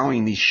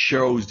allowing these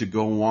shows to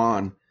go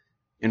on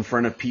in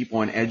front of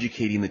people and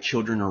educating the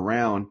children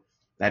around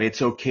that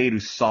it's okay to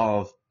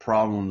solve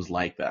problems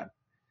like that.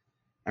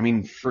 I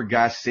mean, for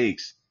God's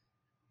sakes,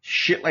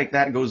 shit like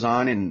that goes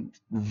on in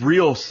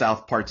real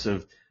south parts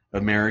of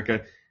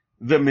America,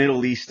 the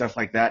Middle East, stuff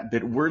like that,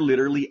 that we're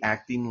literally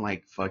acting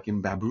like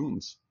fucking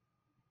baboons.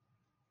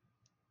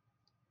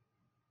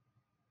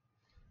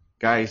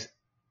 Guys,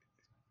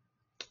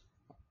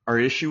 our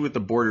issue with the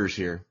borders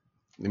here,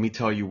 let me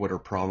tell you what our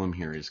problem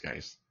here is,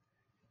 guys.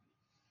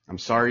 I'm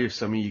sorry if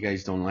some of you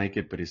guys don't like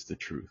it, but it's the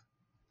truth.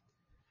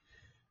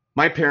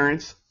 My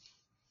parents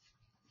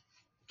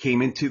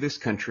came into this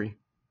country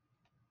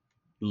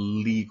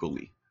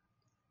legally.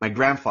 My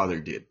grandfather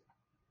did.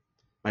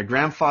 My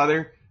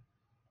grandfather,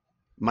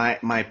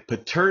 my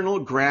paternal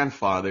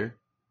grandfather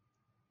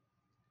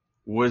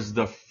was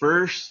the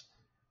first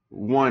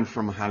one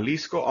from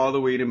Jalisco all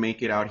the way to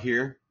make it out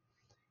here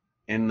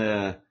in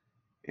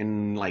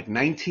like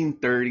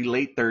 1930,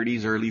 late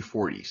 30s, early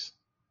 40s,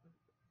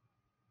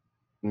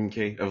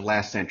 okay, of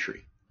last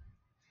century.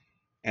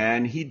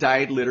 And he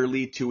died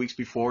literally 2 weeks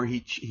before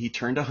he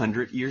turned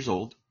 100 years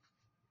old.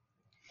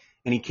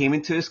 And he came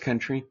into this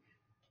country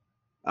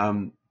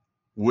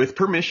with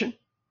permission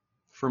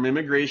from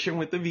immigration,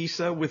 with the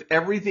visa, with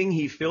everything.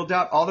 He filled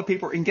out all the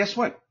paperwork. And guess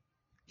what?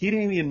 He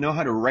didn't even know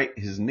how to write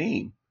his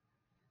name.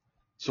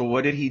 So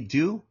what did he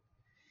do?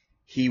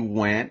 He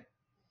went,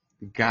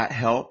 got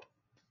help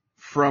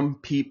from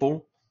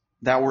people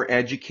that were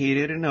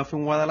educated enough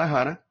in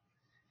Guadalajara.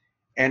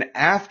 And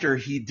after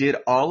he did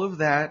all of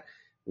that,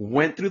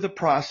 went through the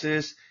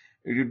process,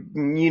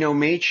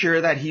 made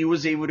sure that he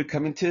was able to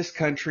come into this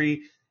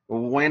country,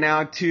 went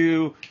out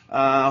to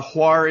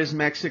Juarez,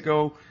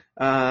 Mexico,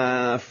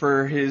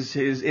 for his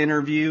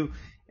interview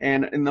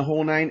and the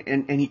whole nine,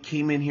 and he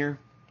came in here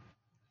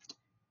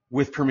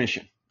with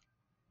permission.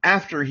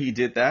 After he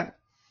did that,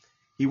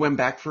 he went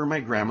back for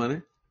my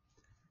grandmother,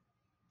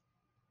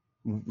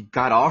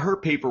 got all her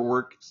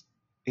paperwork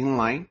in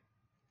line,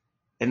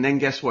 and then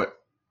guess what?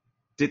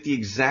 Did the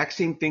exact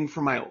same thing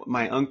for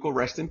my uncle,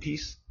 rest in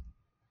peace,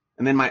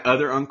 and then my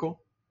other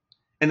uncle,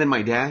 and then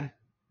my dad, and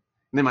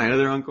then my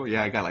other uncle.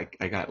 Yeah, I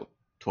got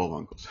 12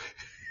 uncles.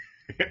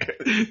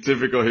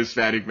 Typical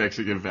Hispanic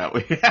Mexican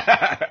family.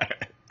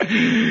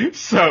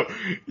 So,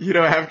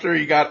 after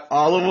he got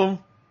all of them,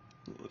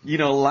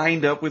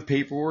 lined up with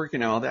paperwork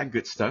and all that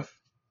good stuff,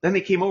 then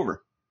they came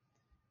over.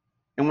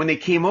 And when they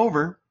came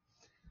over,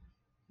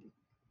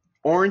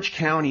 Orange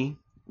County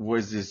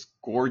was this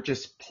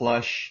gorgeous,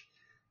 plush,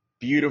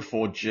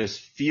 beautiful, just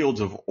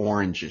fields of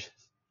orange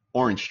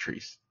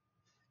trees.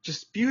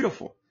 Just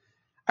beautiful.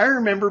 I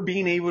remember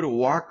being able to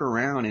walk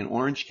around in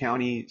Orange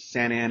County,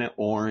 Santa Ana,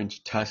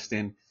 Orange,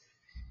 Tustin,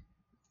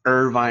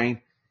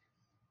 Irvine,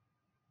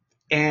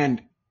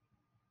 and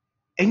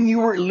you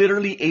were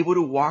literally able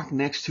to walk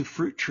next to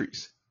fruit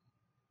trees,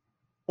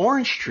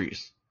 orange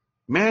trees,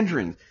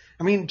 mandarins.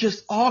 I mean,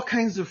 just all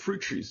kinds of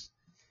fruit trees.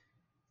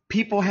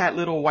 People had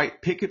little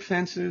white picket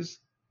fences.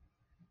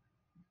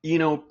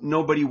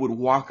 Nobody would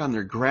walk on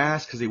their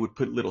grass because they would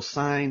put little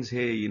signs.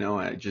 Hey,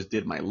 I just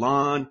did my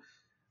lawn,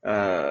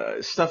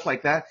 stuff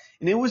like that.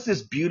 And it was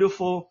this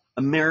beautiful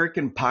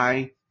American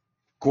pie,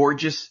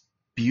 gorgeous,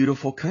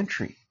 beautiful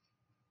country.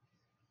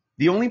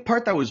 The only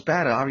part that was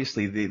bad,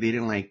 obviously, they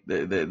didn't like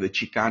the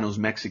Chicanos,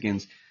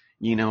 Mexicans,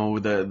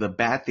 the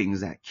bad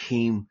things that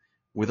came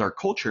with our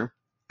culture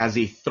as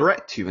a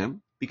threat to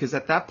them, because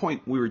at that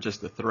point we were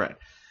just a threat.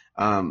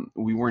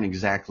 We weren't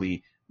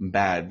exactly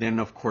bad. Then,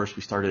 of course,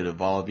 we started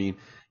evolving.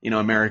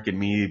 American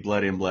Me,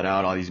 Blood In, Blood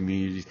Out, all these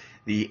movies.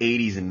 The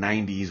 80s and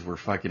 90s were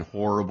fucking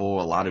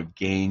horrible. A lot of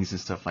gangs and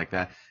stuff like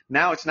that.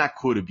 Now it's not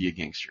cool to be a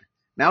gangster.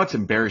 Now it's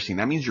embarrassing.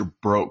 That means you're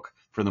broke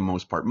for the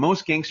most part.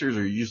 Most gangsters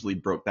are usually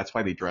broke. That's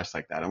why they dress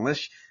like that.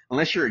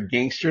 Unless you're a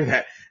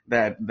gangster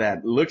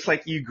that looks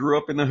like you grew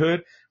up in the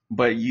hood,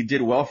 but you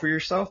did well for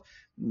yourself.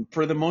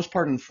 For the most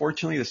part,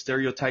 unfortunately, the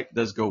stereotype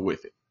does go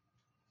with it.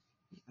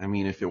 I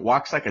mean, if it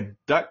walks like a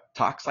duck,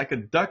 talks like a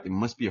duck, it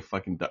must be a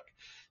fucking duck.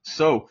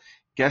 So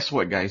guess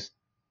what, guys?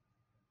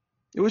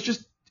 It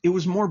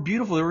was more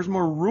beautiful. There was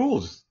more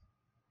rules.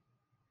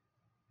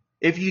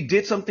 If you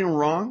did something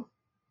wrong,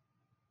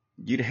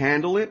 you'd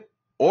handle it,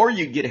 or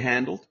you'd get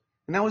handled,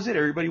 and that was it.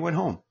 Everybody went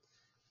home.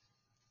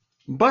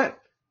 But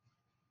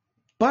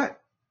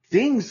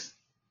things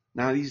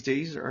now these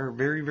days are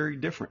very, very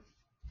different.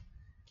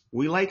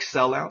 We like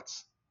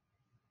sellouts.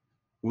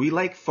 We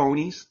like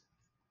phonies.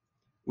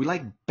 We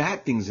like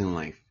bad things in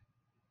life.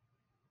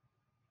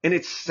 And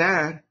it's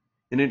sad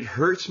and it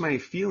hurts my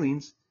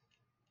feelings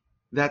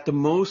that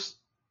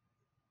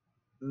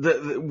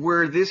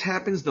where this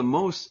happens the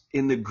most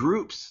in the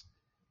groups,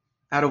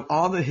 out of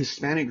all the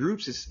Hispanic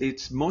groups,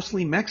 it's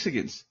mostly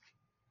Mexicans.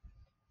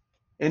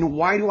 And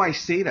why do I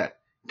say that?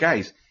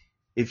 Guys,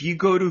 if you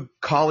go to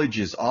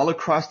colleges all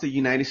across the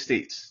United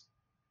States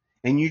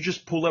and you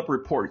just pull up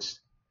reports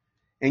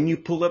and you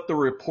pull up the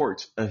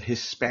reports of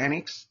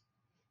Hispanic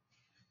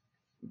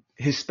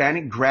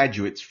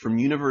graduates from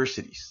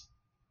universities,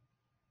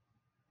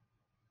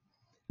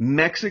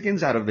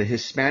 Mexicans out of the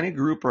Hispanic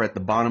group are at the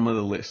bottom of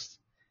the list.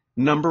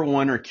 Number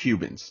one are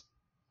Cubans.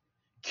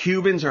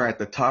 Cubans are at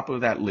the top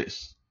of that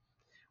list.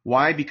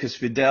 Why? Because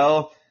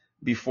Fidel,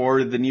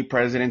 before the new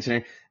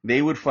president,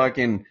 they would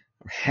fucking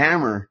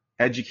hammer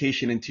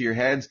education into your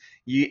heads.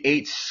 You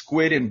ate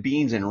squid and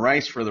beans and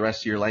rice for the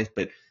rest of your life,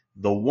 but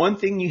the one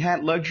thing you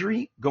had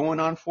luxury going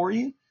on for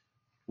you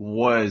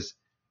was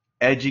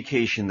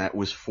education that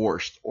was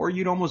forced, or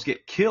you'd almost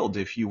get killed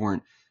if you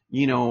weren't,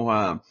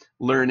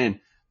 learning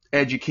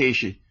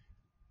education.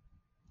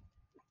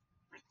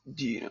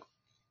 Do you know?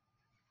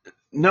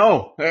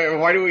 No.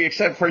 Why do we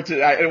accept for it?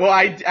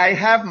 I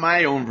have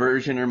my own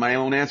version or my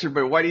own answer,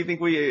 but why do you think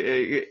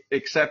we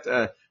accept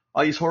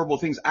all these horrible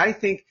things?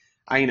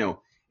 I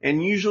know.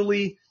 And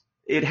usually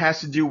it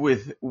has to do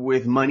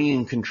with money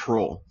and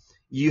control.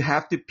 You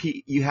have to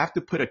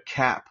put a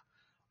cap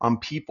on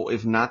people.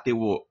 If not, they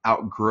will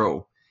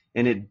outgrow,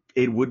 and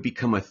it would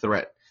become a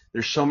threat.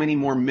 There's so many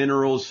more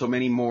minerals,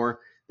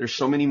 there's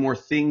so many more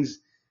things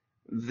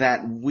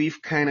that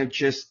we've kind of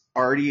just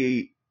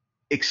already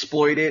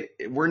exploited.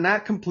 We're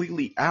not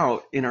completely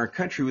out in our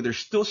country. There's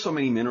still so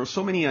many minerals,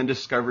 so many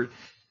undiscovered.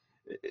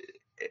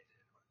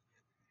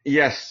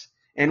 Yes.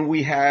 And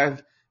we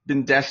have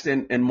been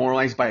destined and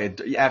moralized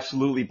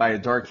absolutely by a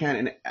dark hand.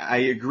 And I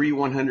agree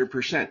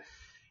 100%.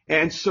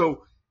 And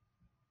so,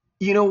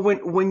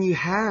 when you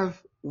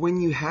have,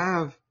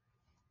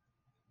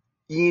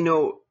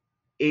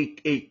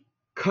 a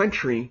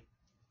country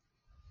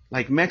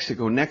like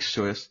Mexico next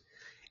to us,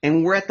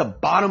 and we're at the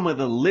bottom of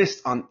the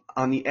list on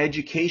the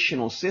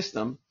educational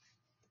system,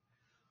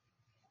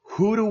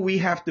 who do we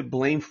have to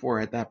blame for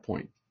at that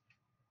point?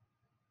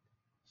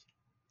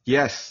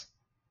 Yes,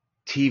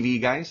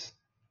 TV, guys.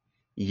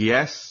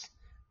 Yes,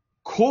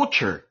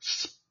 culture,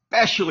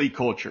 especially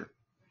culture.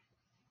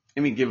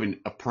 Let me give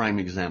a prime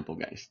example,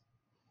 guys.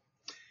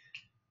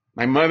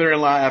 My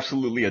mother-in-law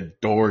absolutely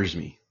adores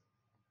me.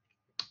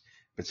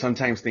 But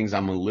sometimes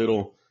I'm a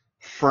little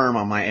firm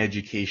on my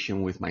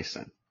education with my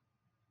son.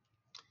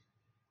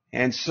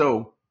 And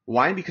so,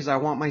 why? Because I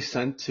want my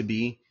son to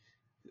be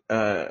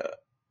a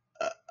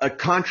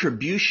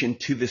contribution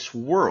to this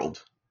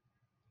world.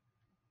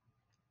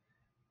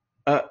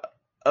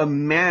 A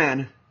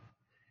man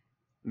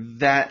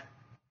that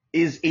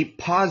is a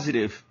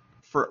positive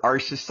for our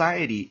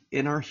society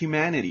and our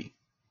humanity.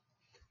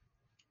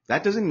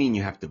 That doesn't mean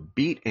you have to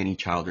beat any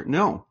child.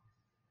 No.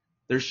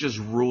 There's just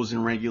rules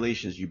and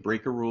regulations. You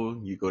break a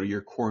rule, you go to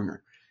your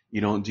corner. You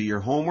don't do your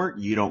homework,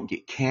 you don't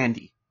get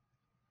candy.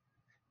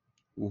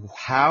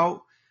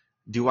 How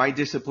do I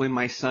discipline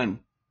my son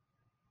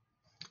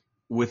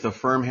with a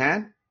firm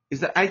hand?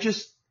 Is that I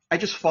just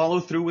follow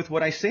through with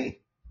what I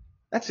say.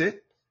 That's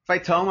it. If I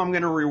tell him I'm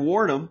going to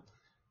reward him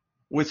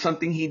with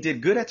something he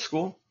did good at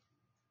school,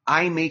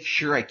 I make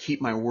sure I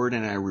keep my word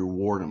and I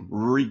reward him,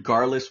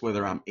 regardless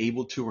whether I'm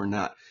able to or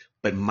not.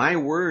 But my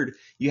word,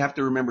 you have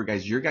to remember,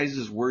 guys, your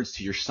guys' words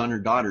to your son or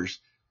daughters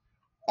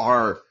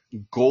are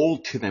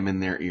gold to them in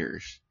their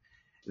ears.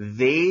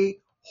 They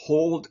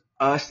hold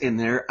us in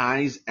their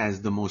eyes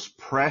as the most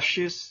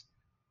precious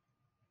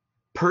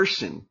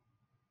person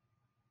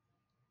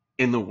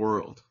in the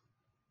world.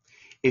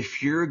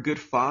 If you're a good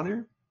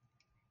father,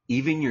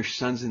 even your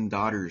sons and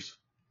daughters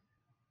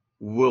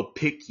will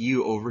pick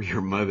you over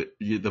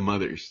the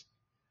mothers.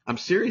 I'm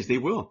serious, they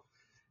will.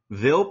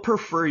 They'll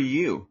prefer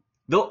you.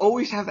 They'll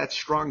always have that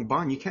strong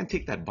bond. You can't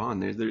take that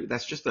bond.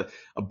 That's just a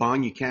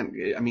bond you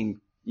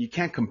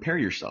can't compare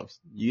yourselves.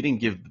 You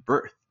didn't give the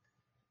birth.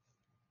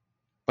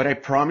 But I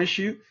promise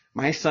you,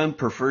 my son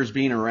prefers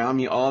being around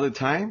me all the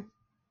time,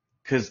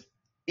 because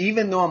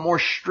even though I'm more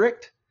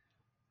strict,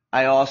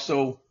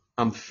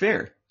 I'm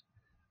fair.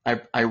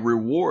 I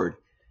reward.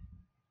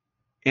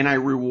 And I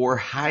reward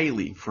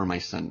highly for my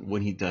son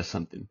when he does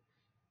something,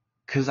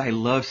 because I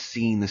love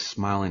seeing the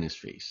smile in his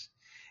face.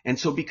 And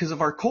so because of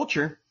our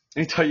culture,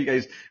 let me tell you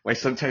guys why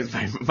sometimes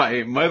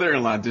my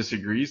mother-in-law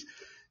disagrees.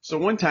 So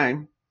one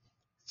time,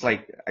 It's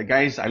like,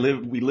 guys,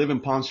 we live in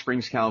Palm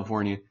Springs,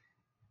 California.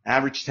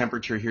 Average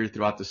temperature here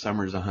throughout the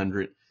summer is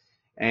 100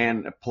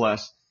 and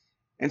plus.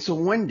 And so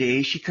one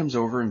day she comes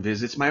over and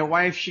visits my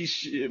wife.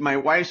 My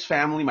wife's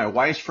family. My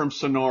wife's from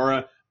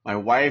Sonora. My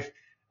wife,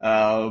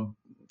 she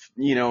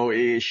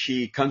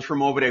comes from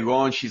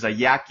Obregón. She's a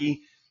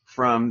Yaqui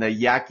from the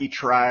Yaqui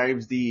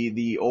tribes,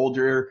 the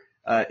older,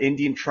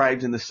 Indian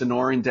tribes in the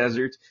Sonoran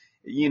Desert.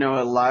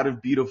 A lot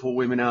of beautiful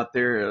women out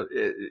there,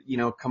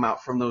 come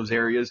out from those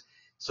areas.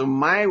 So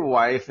my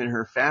wife and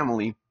her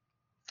family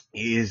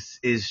is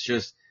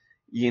just,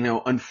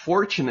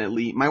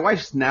 unfortunately, my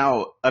wife's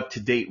now up to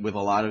date with a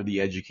lot of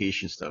the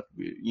education stuff,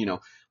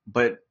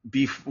 but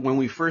when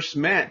we first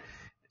met,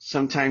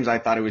 sometimes I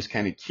thought it was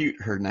kind of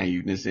cute, her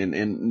naiveness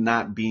and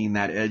not being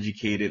that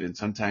educated. And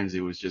sometimes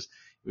it was just,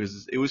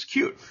 it was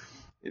cute,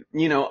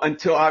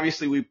 until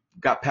obviously we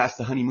got past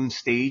the honeymoon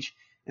stage.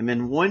 And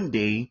then one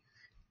day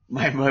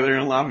my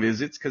mother-in-law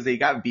visits because they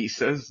got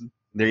visas.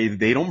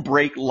 They don't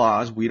break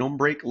laws. We don't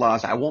break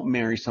laws. I won't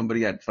marry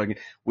somebody that fucking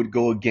would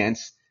go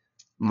against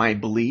my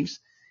beliefs.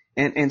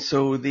 And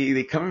so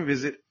they come and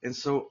visit. And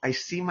so I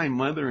see my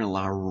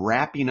mother-in-law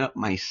wrapping up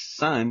my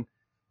son.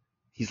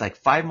 He's like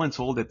 5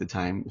 months old at the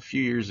time, a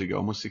few years ago,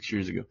 almost 6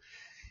 years ago.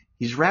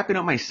 He's wrapping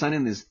up my son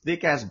in this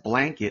thick ass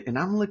blanket. And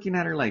I'm looking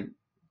at her like,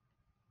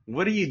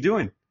 what are you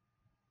doing?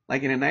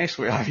 Like in a nice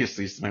way,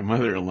 obviously it's my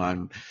mother-in-law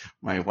and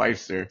my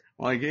wife's there.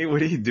 I'm like, hey,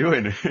 what are you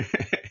doing?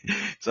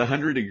 It's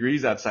 100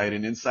 degrees outside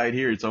and inside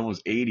here it's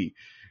almost 80.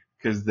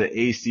 Because the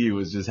AC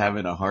was just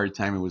having a hard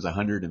time. It was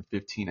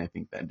 115, I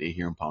think, that day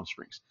here in Palm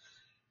Springs.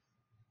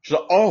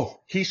 So, oh,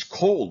 he's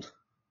cold.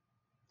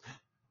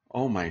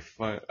 Oh my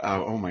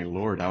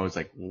Lord. I was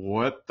like,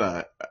 what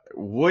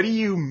do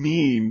you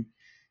mean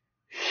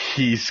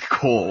he's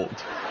cold?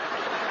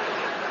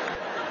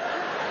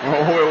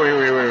 Oh,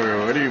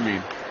 wait. What do you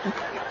mean?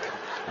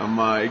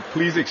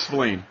 Please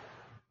explain.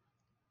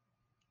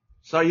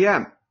 So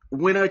yeah,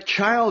 when a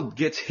child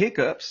gets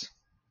hiccups,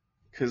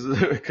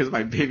 because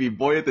my baby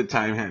boy at the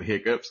time had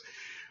hiccups.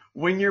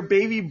 When your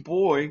baby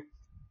boy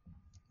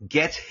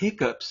gets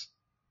hiccups,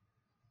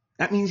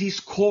 that means he's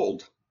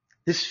cold.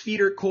 His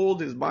feet are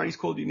cold. His body's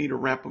cold. You need to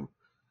wrap him.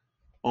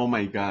 Oh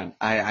my God.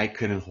 I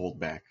couldn't hold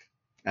back.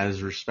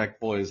 As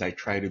respectful as I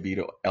try to be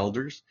to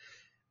elders,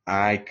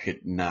 I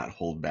could not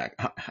hold back.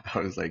 I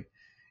was like,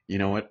 you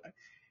know what?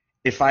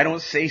 If I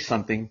don't say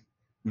something,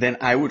 then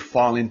I would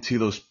fall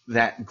into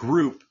that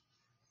group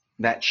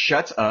that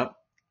shuts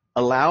up,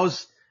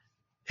 allows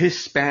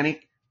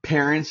Hispanic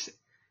parents,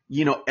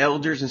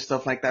 elders and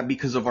stuff like that,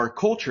 because of our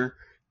culture,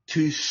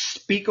 to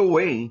speak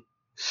away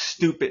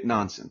stupid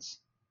nonsense.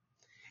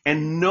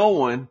 And no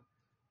one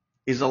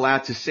is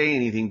allowed to say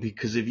anything,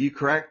 because if you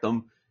correct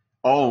them,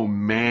 oh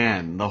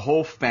man, the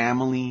whole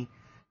family,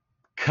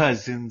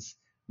 cousins,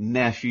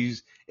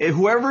 nephews,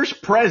 whoever's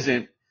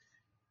present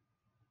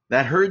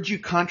that heard you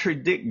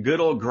contradict good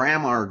old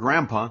grandma or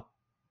grandpa,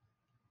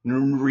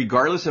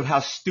 regardless of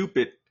how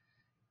stupid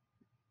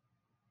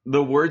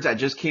the words that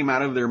just came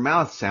out of their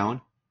mouth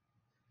sound,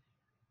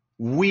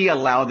 we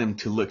allow them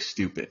to look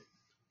stupid.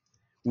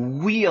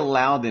 We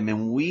allow them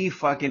and we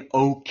fucking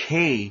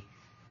okay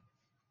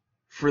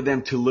for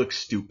them to look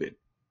stupid.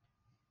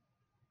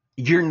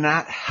 You're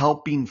not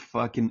helping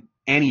fucking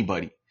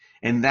anybody.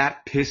 And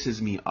that pisses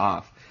me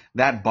off.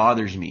 That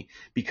bothers me.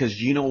 Because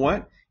you know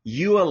what?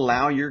 You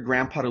allow your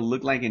grandpa to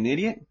look like an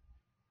idiot,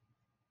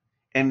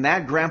 and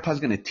that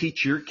grandpa's going to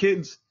teach your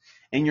kids,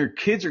 and your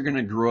kids are going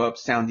to grow up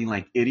sounding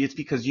like idiots,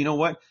 because you know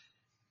what?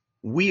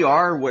 We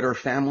are what our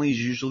families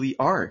usually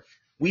are.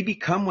 We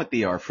become what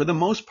they are for the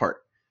most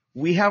part.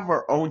 We have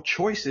our own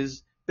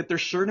choices, but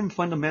there's certain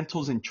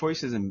fundamentals and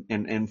choices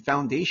and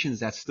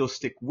foundations that still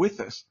stick with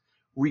us,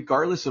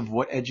 regardless of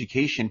what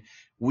education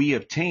we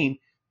obtain,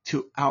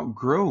 to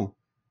outgrow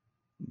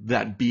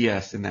that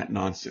BS and that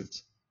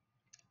nonsense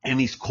and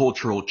these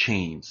cultural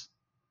chains.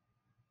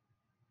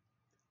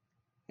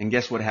 And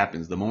guess what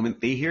happens? The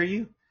moment they hear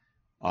you,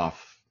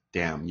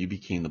 damn, you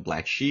became the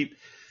black sheep.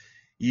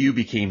 You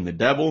became the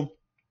devil.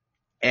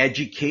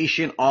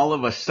 Education all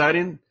of a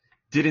sudden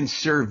didn't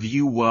serve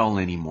you well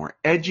anymore.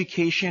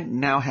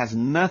 Education now has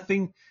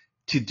nothing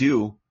to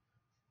do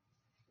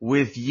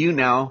with you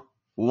now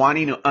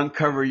wanting to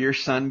uncover your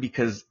son,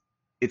 because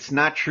it's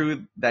not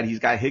true that he's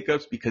got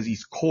hiccups because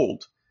he's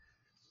cold.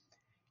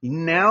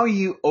 Now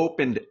you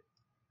opened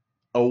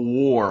a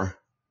war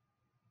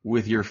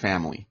with your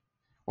family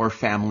or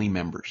family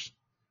members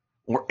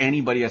or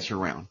anybody that's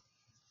around.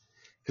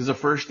 Because the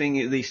first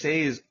thing they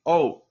say is,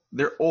 oh,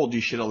 they're old,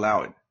 you should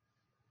allow it.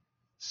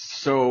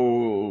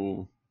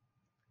 So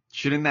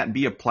shouldn't that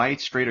be applied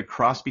straight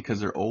across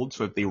because they're old?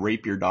 So if they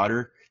rape your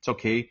daughter, it's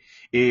okay.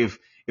 If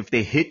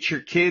they hit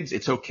your kids,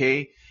 it's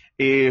okay.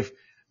 If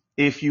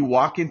you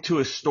walk into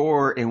a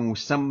store and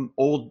some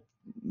old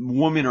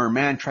woman or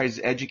man tries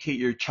to educate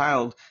your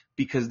child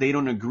because they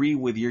don't agree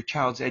with your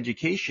child's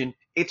education,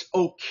 it's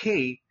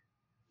okay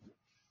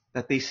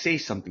that they say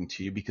something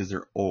to you because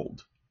they're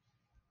old.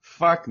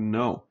 Fuck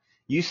no.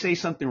 You say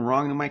something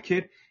wrong to my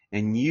kid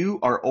and you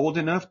are old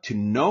enough to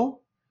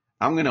know,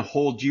 I'm going to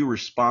hold you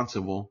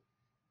responsible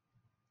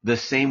the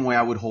same way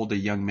I would hold a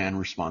young man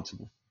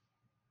responsible.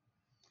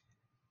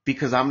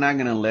 Because I'm not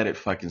going to let it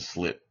fucking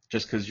slip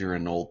just because you're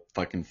an old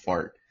fucking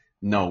fart.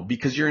 No,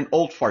 because you're an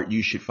old fart,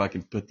 you should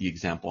fucking put the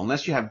example.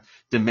 Unless you have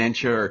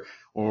dementia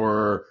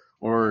or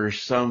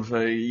some,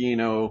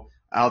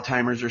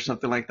 Alzheimer's or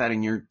something like that,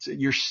 and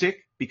you're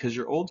sick because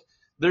you're old.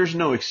 There's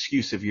no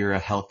excuse if you're a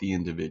healthy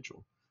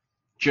individual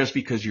just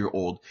because you're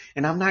old.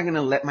 And I'm not going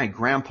to let my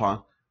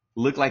grandpa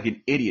look like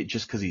an idiot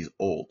just because he's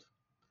old.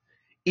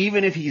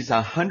 Even if he's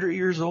 100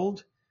 years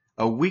old,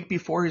 a week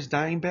before his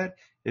dying bed,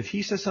 if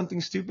he says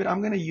something stupid, I'm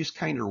going to use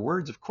kinder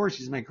words. Of course,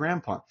 he's my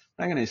grandpa. I'm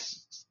not going to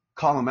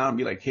call him out and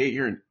be like, hey,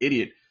 you're an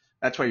idiot.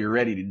 That's why you're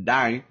ready to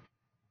die.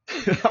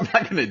 I'm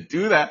not going to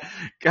do that.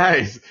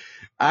 Guys,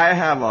 I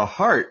have a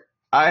heart.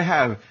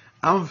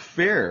 I'm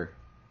fair.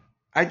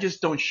 I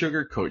just don't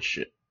sugarcoat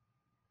shit.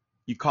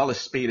 You call a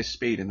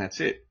spade, and that's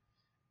it.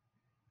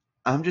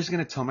 I'm just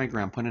going to tell my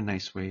grandpa in a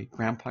nice way,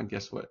 Grandpa,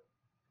 guess what?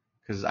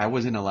 Because I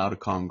wasn't allowed to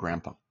call him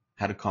Grandpa. I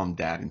had to call him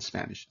Dad in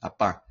Spanish.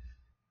 Apa.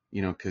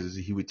 Because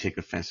he would take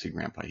offense to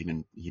Grandpa. He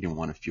didn't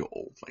want to feel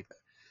old like that.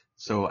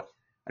 So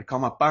I call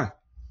him Apa.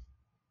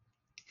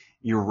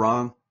 You're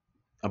wrong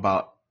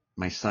about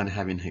my son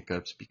having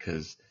hiccups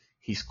because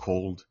he's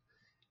cold.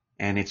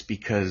 And it's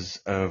because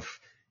of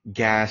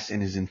gas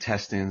in his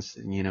intestines.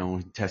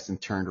 Intestine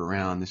turned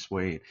around this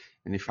way.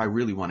 And if I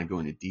really want to go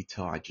into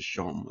detail, I just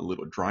show him a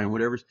little drawing,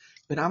 whatever.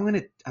 But I'm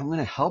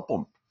gonna help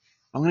him.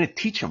 I'm gonna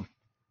teach him.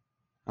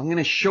 I'm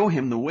gonna show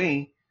him the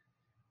way.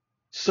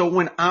 So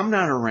when I'm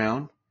not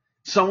around,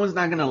 someone's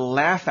not gonna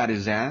laugh at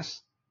his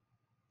ass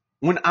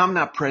when I'm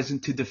not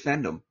present to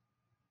defend him.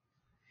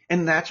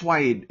 And that's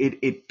why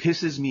it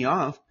pisses me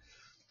off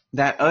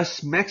that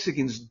us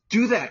Mexicans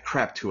do that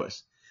crap to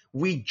us.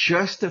 We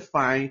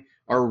justify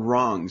our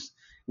wrongs.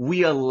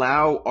 We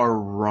allow our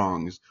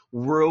wrongs.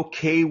 We're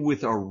okay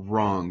with our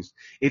wrongs.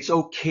 It's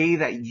okay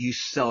that you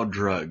sell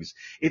drugs.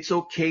 It's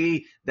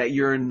okay that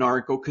you're a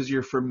narco because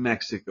you're from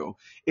Mexico.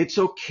 It's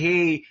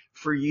okay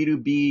for you to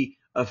be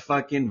a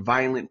fucking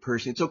violent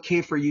person. It's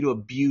okay for you to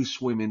abuse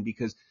women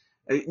because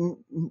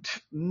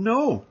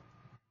no,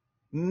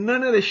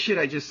 none of the shit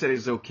I just said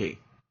is okay.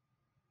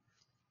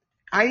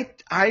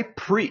 I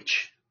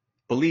preach.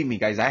 Believe me,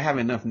 guys, I have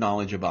enough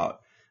knowledge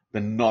about the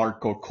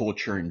narco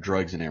culture and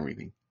drugs and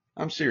everything.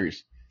 I'm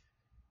serious.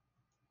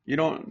 You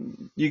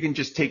can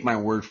just take my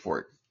word for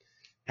it.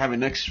 Have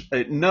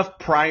enough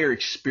prior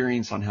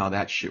experience on how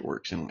that shit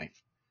works in life.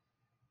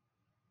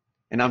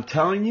 And I'm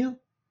telling you,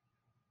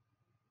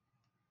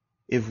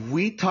 if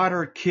we taught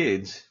our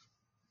kids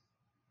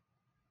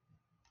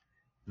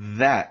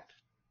that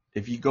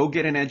if you go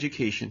get an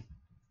education,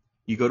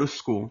 you go to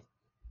school,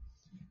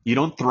 you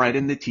don't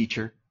threaten the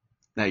teacher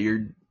that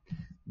your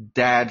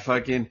dad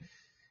fucking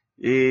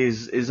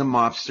is a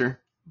mobster.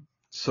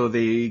 So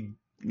they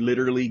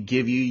literally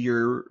give you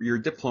your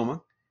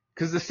diploma.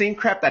 Because the same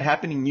crap that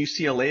happened in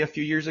UCLA a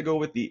few years ago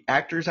with the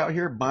actors out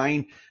here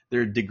buying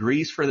their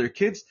degrees for their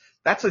kids,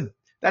 that's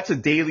a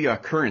daily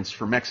occurrence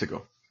for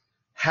Mexico.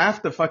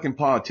 Half the fucking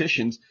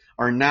politicians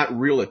are not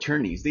real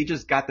attorneys. They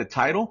just got the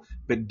title,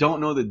 but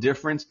don't know the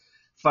difference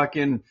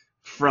fucking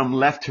from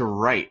left to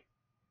right.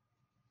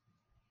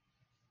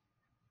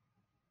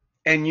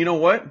 And you know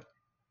what?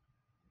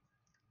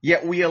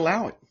 Yet we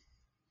allow it.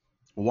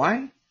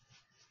 Why?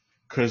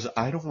 Because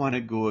I don't want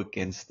to go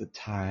against the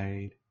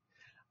tide.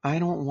 I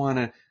don't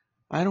want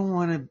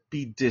to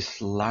be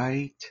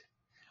disliked.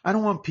 I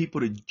don't want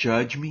people to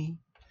judge me.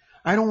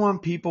 I don't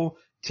want people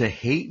to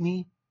hate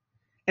me.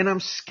 And I'm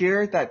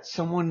scared that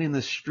someone in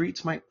the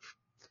streets might,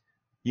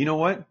 you know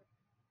what?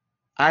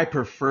 I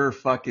prefer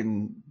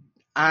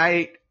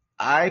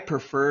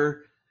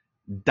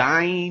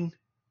dying,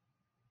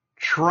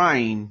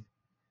 trying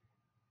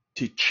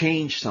to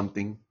change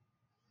something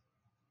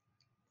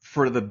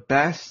for the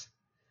best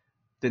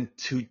than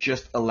to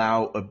just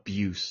allow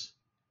abuse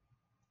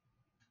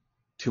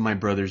to my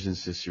brothers and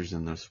sisters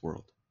in this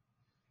world.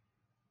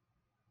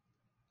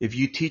 If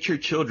you teach your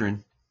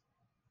children,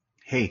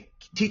 hey,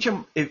 teach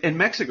them in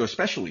Mexico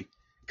especially,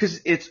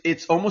 because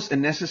it's almost a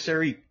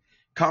necessary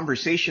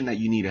conversation that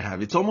you need to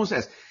have. It's almost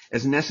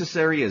as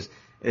necessary as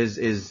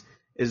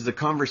the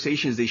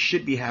conversations they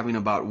should be having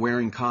about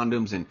wearing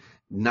condoms and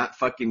not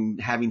fucking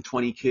having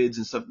 20 kids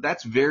and stuff.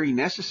 That's very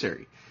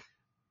necessary.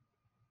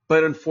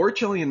 But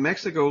unfortunately in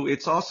Mexico,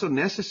 it's also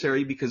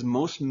necessary because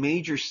most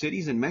major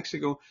cities in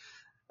Mexico,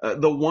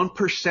 the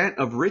 1%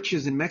 of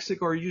riches in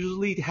Mexico are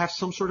usually have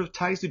some sort of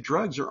ties to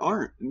drugs or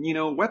aren't,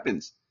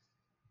 weapons.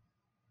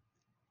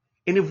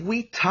 And if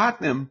we taught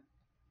them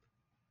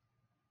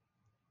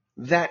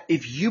that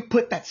if you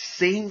put that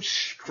same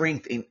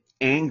strength and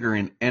anger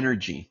and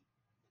energy,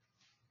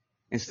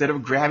 instead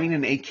of grabbing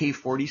an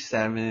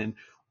AK-47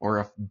 or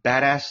a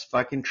badass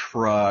fucking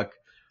truck,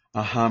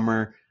 a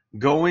Hummer,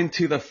 go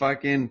into the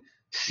fucking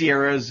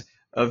Sierras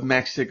of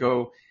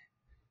Mexico,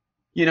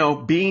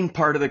 being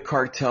part of the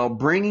cartel,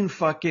 bringing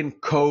fucking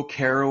coke,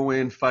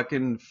 heroin,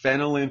 fucking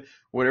phenolin,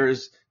 whatever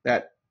is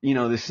that,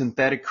 the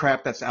synthetic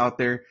crap that's out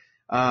there.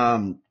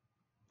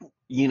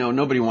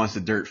 nobody wants the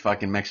dirt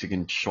fucking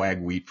Mexican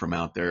swag wheat from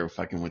out there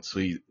fucking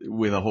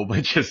with a whole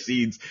bunch of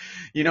seeds.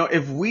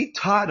 If we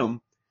taught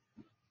them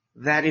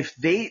that if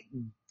they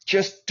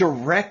just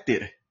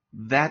directed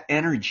that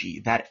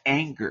energy, that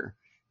anger,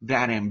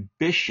 that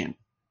ambition,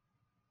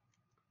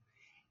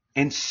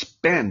 and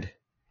spend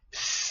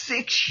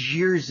 6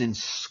 years in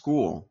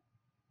school,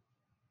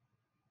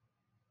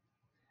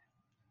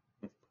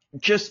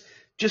 just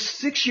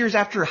 6 years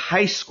after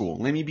high school,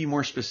 let me be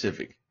more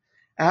specific,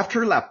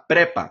 after la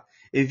prepa,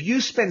 if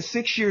you spend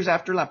 6 years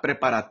after la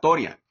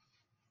preparatoria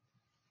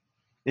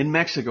in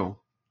Mexico,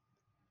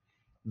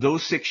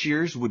 those 6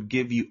 years would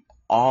give you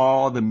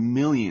all the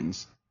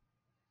millions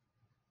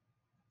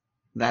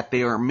that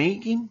they are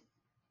making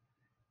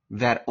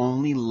that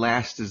only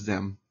lasts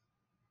them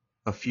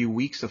a few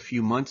weeks, a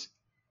few months,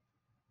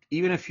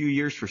 even a few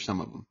years for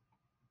some of them.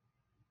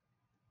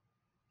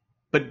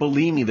 But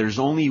believe me, there's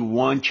only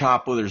one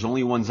Chapo, there's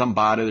only one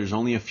Zambada, there's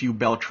only a few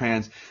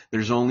Beltrans,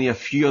 there's only a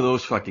few of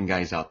those fucking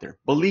guys out there.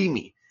 Believe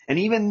me. And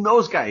even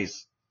those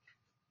guys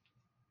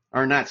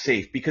are not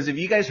safe. Because if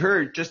you guys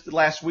heard just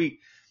last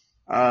week,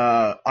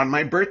 on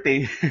my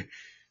birthday,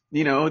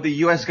 the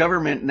U.S.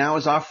 government now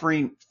is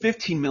offering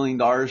 $15 million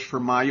for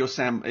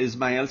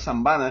Ismael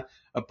Zambada,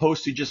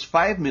 opposed to just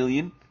 $5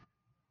 million,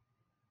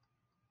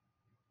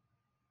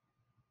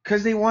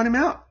 because they want him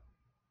out.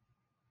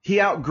 He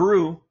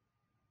outgrew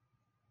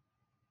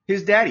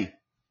his daddy.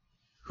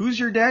 Who's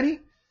your daddy?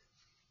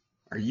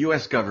 Our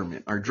U.S.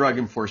 government, our drug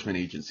enforcement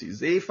agencies.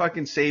 They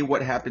fucking say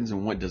what happens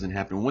and what doesn't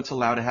happen, what's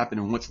allowed to happen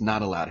and what's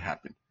not allowed to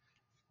happen.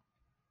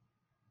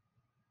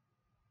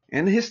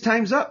 And his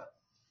time's up.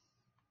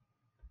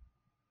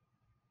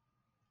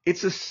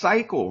 It's a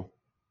cycle.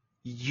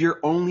 You're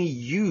only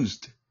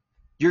used.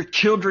 Your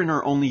children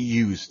are only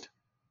used.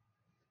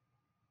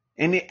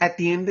 And at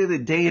the end of the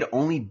day, it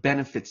only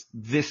benefits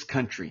this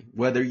country,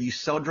 whether you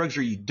sell drugs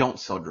or you don't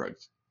sell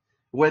drugs,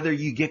 whether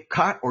you get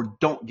caught or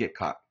don't get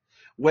caught,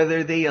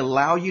 whether they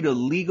allow you to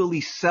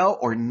legally sell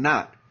or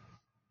not.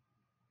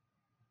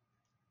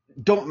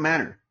 Don't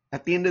matter.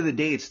 At the end of the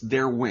day, it's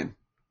their win.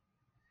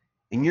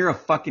 And you're a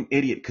fucking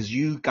idiot because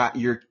you got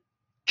your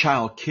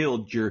child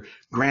killed, your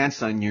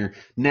grandson, your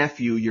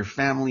nephew, your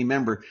family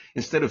member,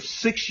 instead of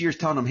 6 years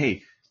telling them,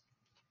 hey,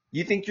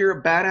 you think you're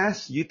a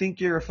badass? You think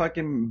you're a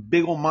fucking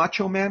big old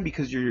macho man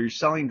because you're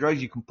selling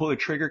drugs? You can pull a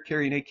trigger,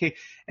 carry an AK,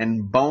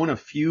 and bone a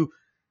few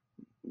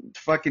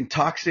fucking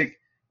toxic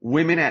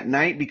women at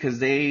night because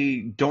they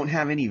don't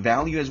have any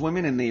value as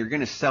women and they are going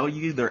to sell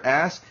you their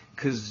ass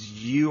because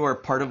you are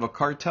part of a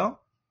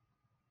cartel?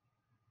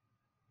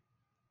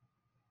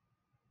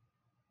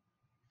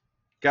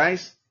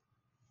 Guys,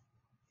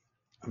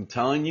 I'm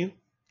telling you,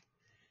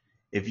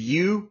 if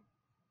you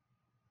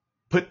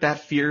put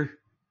that fear,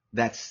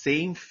 that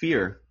same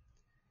fear,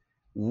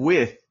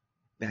 with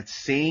that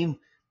same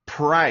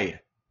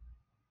pride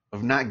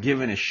of not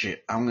giving a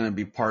shit, I'm going to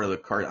be part of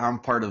the I'm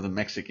part of the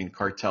Mexican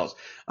cartels.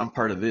 I'm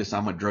part of this.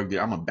 I'm a drug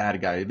dealer. I'm a bad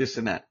guy, this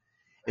and that.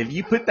 If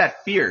you put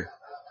that fear,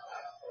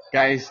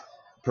 guys,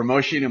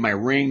 promotion in my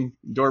Ring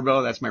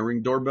doorbell, that's my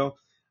Ring doorbell.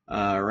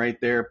 Right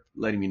there,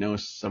 letting me know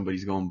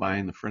somebody's going by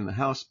in the front of the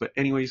house. But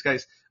anyways,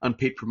 guys,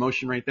 unpaid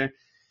promotion right there.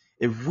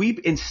 If we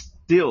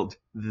instilled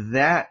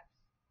that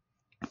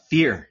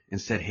fear and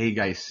said, hey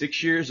guys,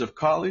 6 years of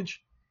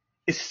college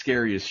is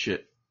scary as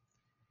shit.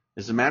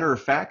 As a matter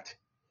of fact,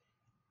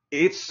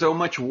 it's so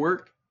much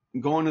work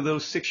going to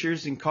those 6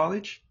 years in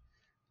college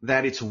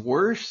that it's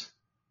worse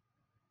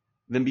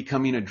than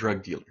becoming a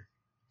drug dealer.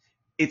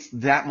 It's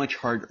that much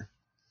harder.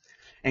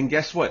 And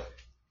guess what?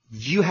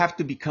 You have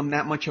to become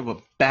that much of a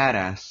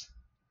badass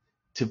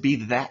to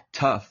be that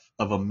tough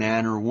of a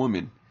man or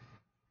woman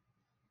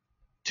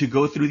to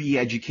go through the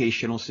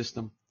educational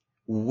system,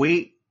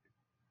 wait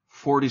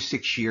 4 to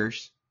 6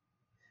 years,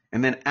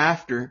 and then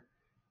after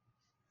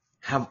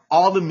have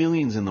all the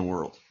millions in the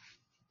world.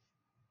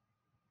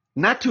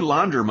 Not to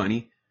launder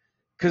money,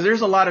 because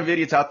there's a lot of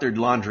idiots out there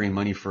laundering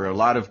money for a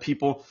lot of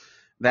people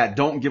that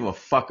don't give a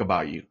fuck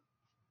about you.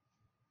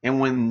 And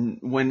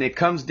when it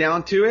comes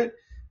down to it,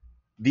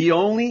 the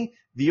only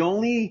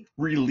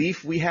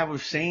relief we have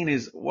of saying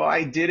is, well,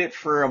 I did it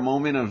for a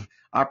moment of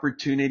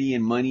opportunity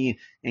and money,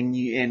 and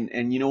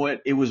you know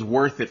what? It was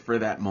worth it for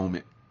that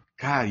moment.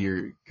 God,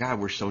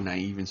 we're so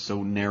naive and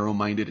so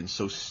narrow-minded and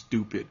so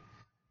stupid.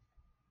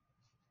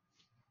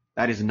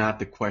 That is not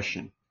the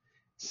question.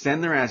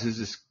 Send their asses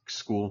to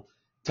school,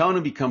 tell them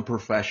to become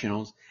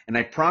professionals, and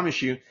I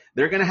promise you,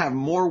 they're going to have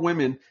more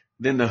women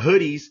than the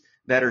hoodies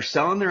that are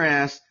selling their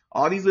ass,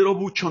 all these little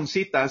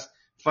buchoncitas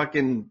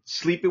fucking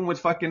sleeping with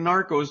fucking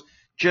narcos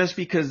just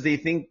because they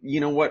think,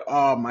 you know what,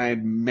 oh, my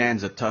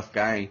man's a tough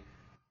guy.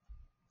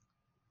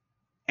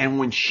 And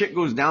when shit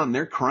goes down,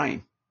 they're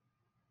crying.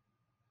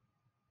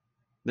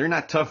 They're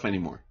not tough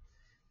anymore.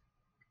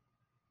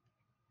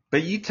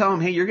 But you tell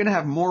them, hey, you're going to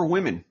have more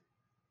women.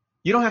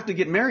 You don't have to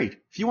get married.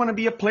 If you want to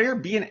be a player,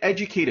 be an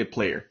educated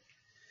player.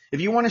 If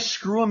you want to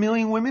screw 1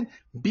 million women,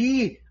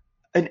 be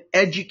an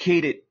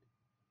educated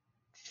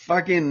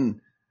fucking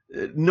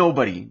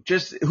nobody.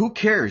 Just, who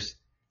cares?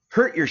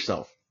 Hurt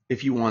yourself.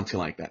 if you want to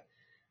like that.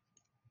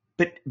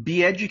 But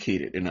be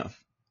educated enough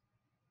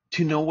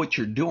to know what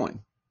you're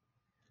doing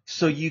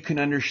so you can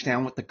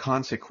understand what the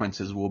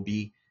consequences will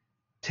be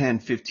 10,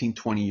 15,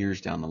 20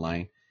 years down the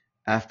line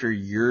after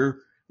your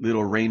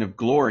little reign of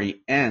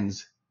glory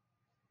ends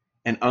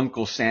and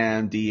Uncle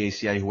Sam,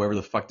 DACI, whoever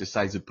the fuck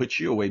decides to put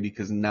you away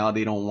because now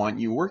they don't want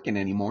you working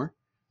anymore.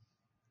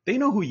 They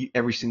know who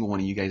every single one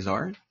of you guys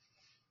are.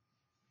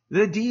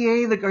 The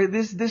DA,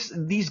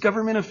 these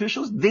government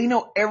officials, they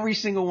know every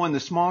single one, the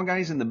small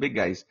guys and the big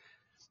guys.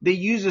 They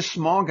use the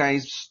small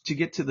guys to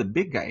get to the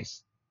big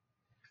guys.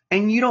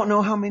 And you don't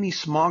know how many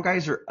small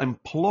guys are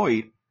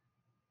employed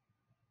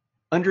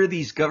under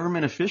these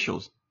government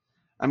officials.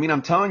 I mean,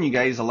 I'm telling you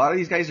guys, a lot of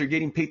these guys are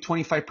getting paid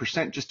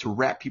 25% just to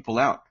rat people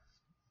out.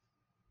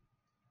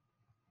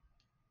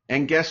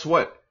 And guess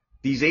what?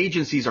 These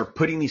agencies are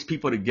putting these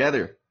people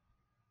together.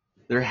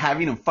 They're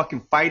having them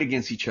fucking fight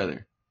against each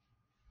other.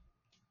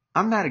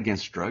 I'm not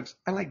against drugs.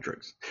 I like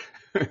drugs.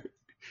 I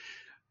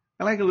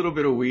like a little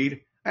bit of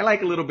weed. I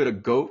like a little bit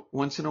of goat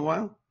once in a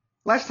while.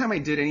 Last time I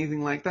did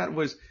anything like that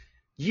was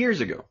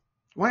years ago.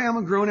 Why? I'm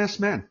a grown-ass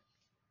man.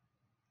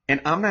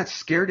 And I'm not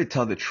scared to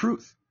tell the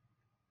truth.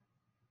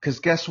 Because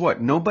guess what?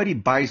 Nobody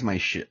buys my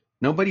shit.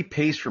 Nobody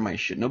pays for my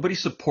shit. Nobody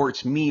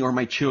supports me or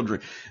my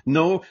children.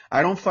 No,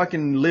 I don't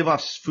fucking live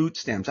off food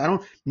stamps.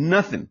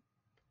 Nothing.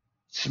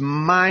 It's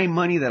my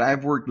money that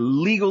I've worked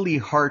legally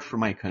hard for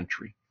my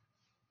country.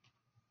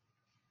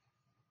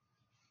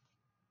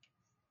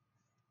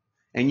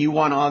 And you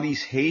want all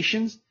these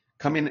Haitians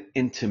coming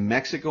into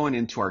Mexico and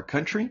into our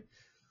country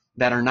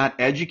that are not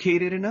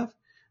educated enough,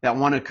 that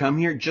want to come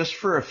here just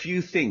for a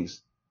few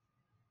things.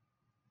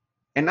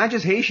 And not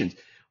just Haitians.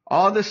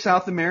 All the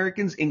South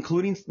Americans,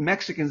 including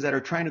Mexicans that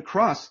are trying to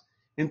cross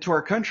into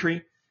our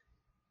country,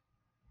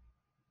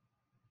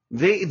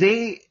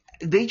 they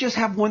just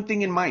have one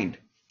thing in mind.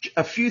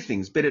 A few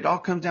things, but it all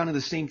comes down to the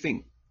same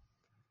thing.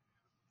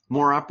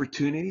 More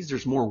opportunities.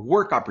 There's more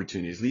work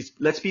opportunities.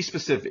 Let's be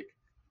specific.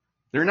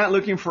 They're not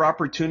looking for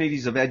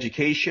opportunities of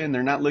education.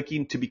 They're not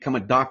looking to become a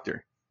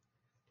doctor.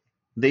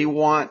 They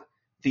want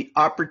the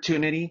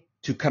opportunity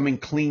to come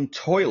and clean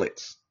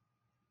toilets.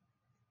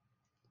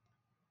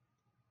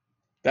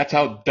 That's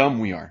how dumb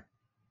we are.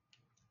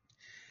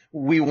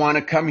 We want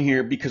to come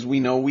here because we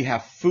know we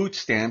have food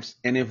stamps,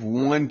 and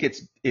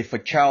if a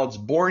child's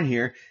born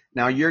here,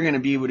 now you're going to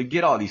be able to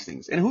get all these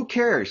things. And who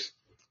cares?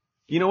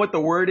 You know what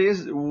the word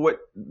is? What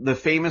the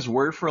famous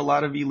word for a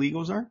lot of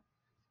illegals are?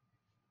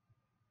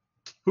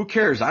 Who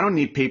cares? I don't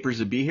need papers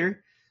to be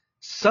here.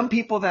 Some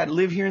people that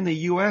live here in the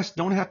U.S.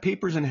 don't have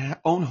papers and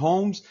own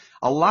homes.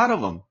 A lot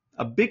of them,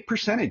 a big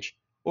percentage,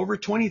 over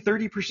 20,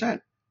 30%.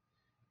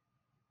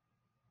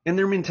 And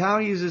their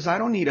mentality is I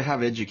don't need to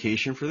have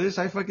education for this.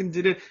 I fucking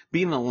did it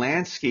being a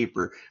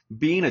landscaper,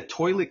 being a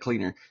toilet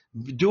cleaner,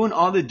 doing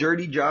all the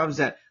dirty jobs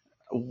that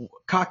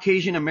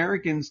Caucasian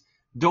Americans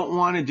don't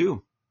want to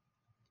do.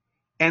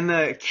 And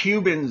the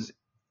Cubans,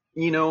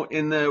 in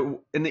the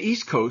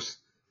East Coast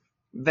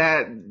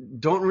that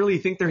don't really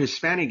think they're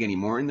Hispanic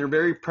anymore, and they're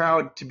very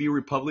proud to be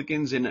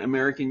Republicans and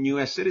American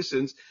U.S.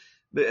 citizens.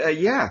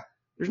 Yeah,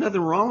 there's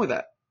nothing wrong with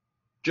that.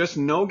 Just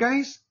know,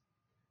 guys,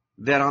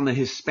 that on the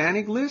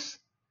Hispanic list,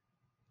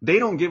 they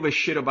don't give a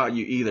shit about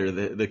you either,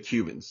 the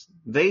Cubans.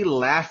 They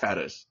laugh at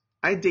us.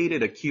 I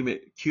dated a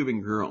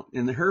Cuban girl,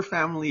 and her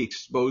family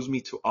exposed me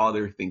to all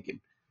their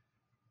thinking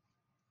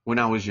when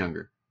I was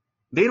younger.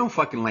 They don't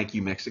fucking like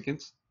you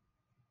Mexicans.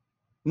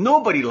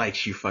 Nobody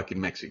likes you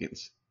fucking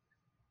Mexicans.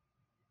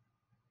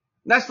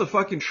 That's the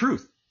fucking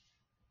truth.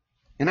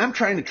 And I'm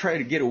trying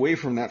to get away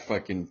from that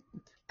fucking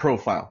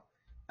profile.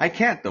 I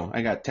can't though.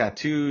 I got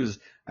tattoos.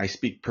 I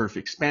speak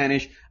perfect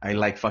Spanish. I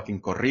like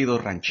fucking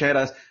corridos,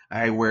 rancheras.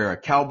 I wear a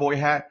cowboy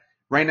hat.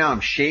 Right now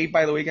I'm shaved,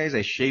 by the way, guys.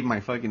 I shaved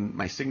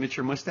my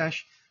signature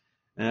mustache.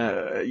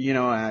 But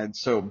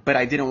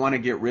I didn't want to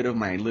get rid of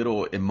my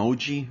little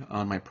emoji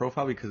on my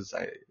profile because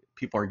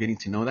people are getting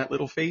to know that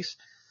little face.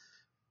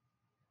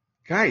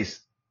 Guys,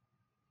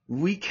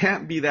 we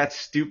can't be that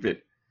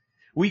stupid.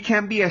 We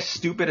can't be as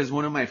stupid as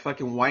one of my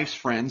fucking wife's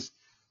friends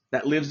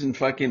that lives in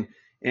fucking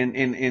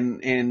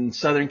in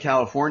Southern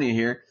California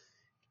here.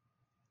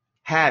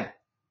 Had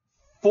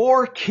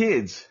 4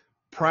 kids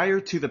prior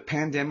to the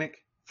pandemic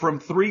from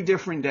 3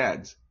 different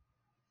dads.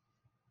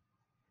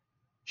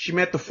 She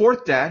met the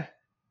 4th dad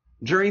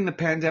during the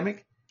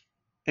pandemic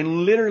and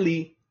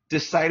literally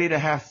decided to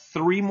have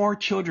 3 more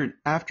children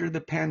after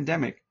the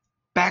pandemic,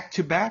 back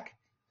to back.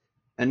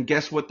 And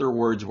guess what their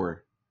words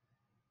were?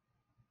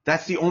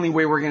 That's the only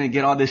way we're going to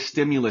get all this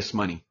stimulus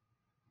money.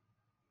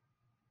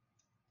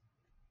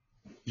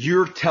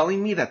 You're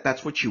telling me that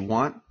that's what you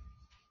want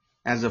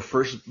as a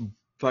first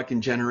fucking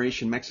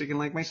generation Mexican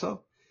like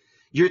myself?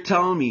 You're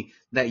telling me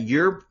that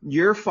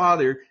your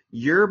father,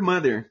 your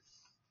mother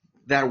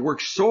that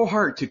worked so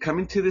hard to come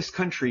into this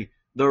country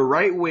the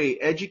right way,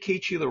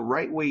 educate you the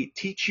right way,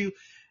 teach you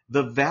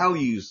the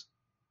values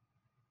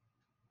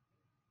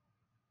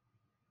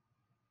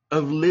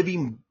of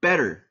living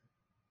better.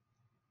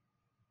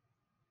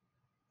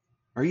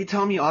 Are you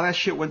telling me all that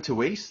shit went to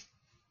waste?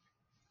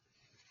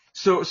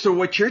 So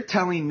what you're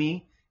telling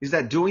me is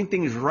that doing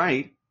things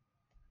right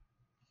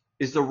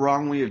is the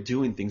wrong way of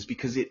doing things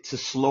because it's a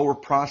slower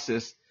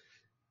process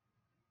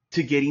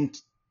to getting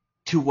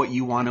to what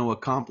you want to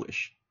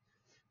accomplish.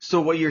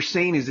 So what you're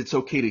saying is it's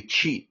okay to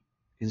cheat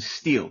and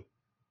steal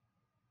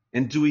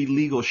and do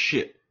illegal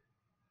shit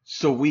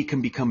so we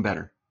can become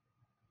better.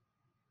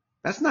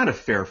 That's not a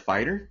fair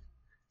fighter.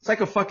 It's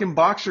like a fucking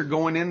boxer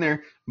going in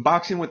there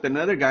boxing with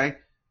another guy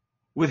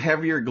with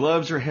heavier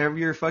gloves or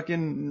heavier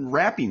fucking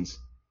wrappings.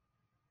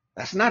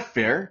 That's not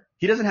fair.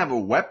 He doesn't have a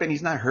weapon.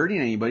 He's not hurting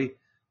anybody.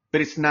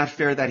 But it's not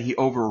fair that he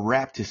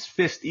overwrapped his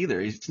fist either.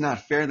 It's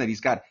not fair that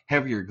he's got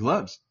heavier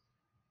gloves.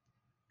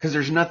 Because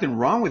there's nothing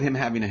wrong with him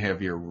having a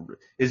heavier.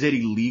 Is it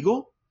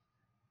illegal?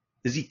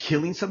 Is he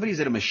killing somebody? Is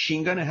it a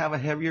machine gun to have a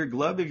heavier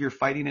glove if you're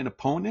fighting an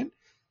opponent?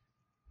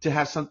 To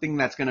have something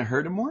that's going to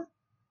hurt him more?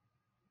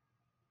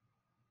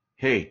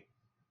 Hey,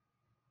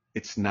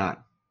 it's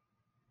not.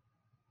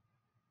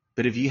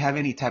 But if you have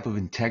any type of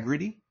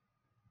integrity,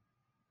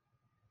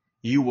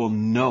 you will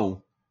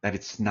know that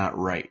it's not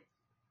right.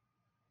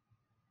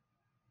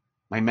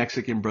 My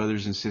Mexican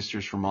brothers and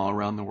sisters from all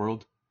around the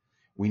world,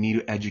 we need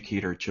to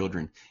educate our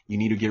children. You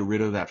need to get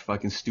rid of that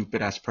fucking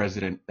stupid ass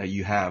president that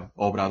you have,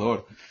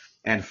 Obrador,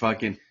 and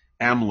fucking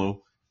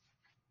AMLO,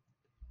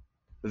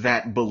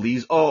 that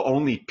believes, oh,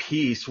 only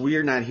peace. We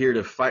are not here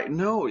to fight.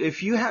 No,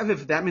 if you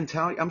have that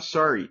mentality, I'm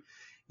sorry.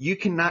 You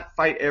cannot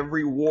fight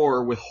every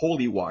war with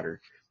holy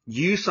water.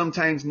 You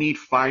sometimes need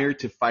fire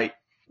to fight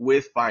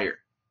with fire.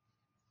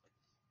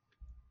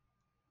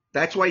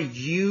 That's why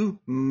you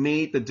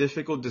made the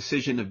difficult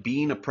decision of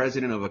being a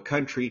president of a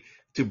country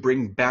to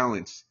bring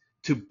balance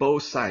to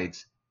both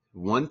sides.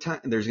 One time,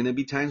 there's going to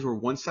be times where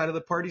one side of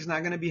the party is not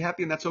going to be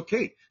happy, and that's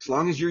okay, as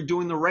long as you're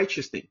doing the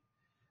righteous thing.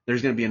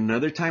 There's going to be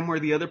another time where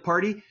the other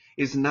party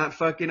is not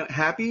fucking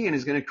happy and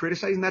is going to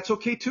criticize, and that's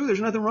okay too. There's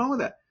nothing wrong with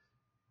that.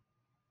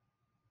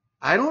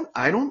 I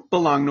don't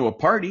belong to a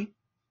party.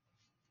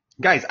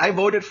 Guys, I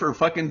voted for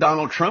fucking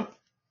Donald Trump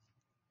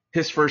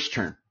his first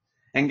term.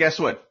 And guess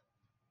what?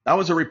 That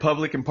was a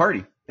Republican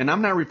party, and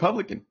I'm not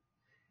Republican.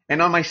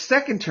 And on my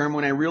second term,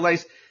 when I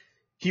realized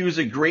he was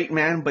a great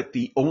man, but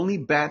the only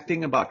bad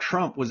thing about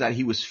Trump was that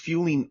he was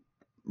fueling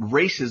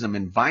racism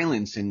and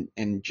violence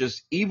and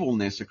just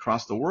evilness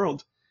across the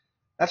world,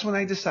 that's when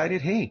I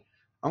decided, hey,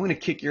 I'm going to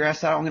kick your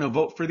ass out. I'm going to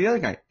vote for the other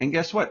guy. And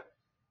guess what?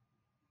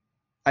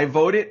 I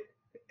voted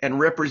and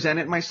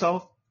represented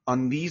myself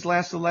on these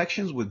last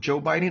elections with Joe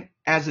Biden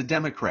as a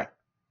Democrat.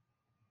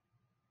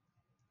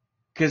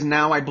 Because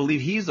now I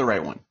believe he's the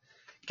right one.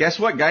 Guess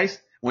what,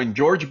 guys? When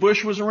George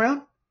Bush was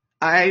around,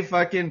 I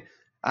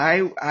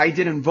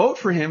didn't vote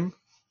for him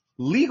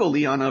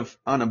legally on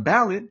a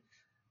ballot,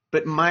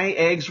 but my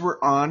eggs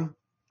were on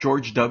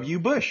George W.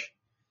 Bush.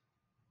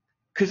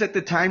 Because at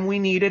the time we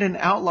needed an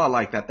outlaw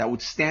like that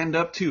would stand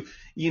up to,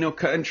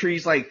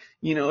 countries like,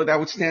 that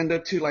would stand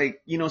up to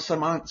like,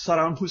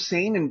 Saddam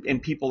Hussein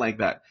and people like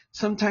that.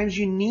 Sometimes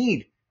you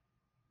need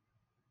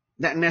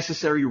that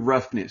necessary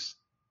roughness.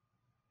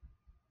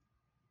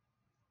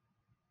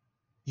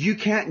 You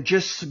can't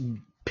just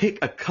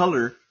pick a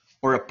color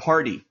or a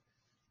party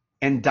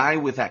and die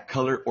with that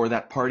color or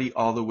that party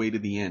all the way to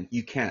the end.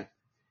 You can't.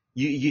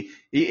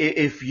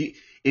 If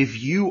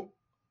you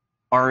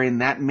are in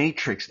that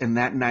matrix and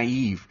that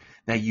naive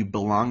that you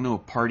belong to a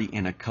party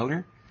and a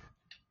color,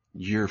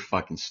 you're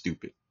fucking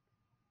stupid.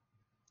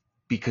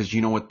 Because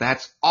you know what?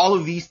 That's all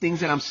of these things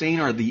that I'm saying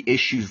are the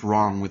issues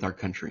wrong with our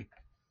country.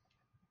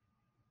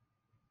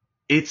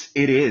 It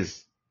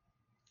is.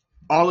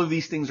 All of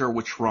these things are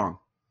what's wrong.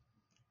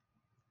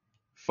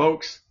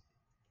 Folks,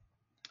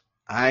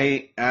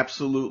 I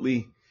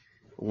absolutely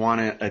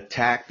want to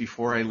attack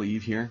before I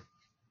leave here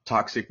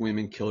toxic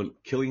women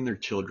killing their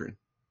children.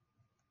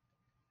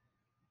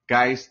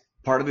 Guys,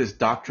 part of this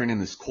doctrine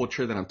and this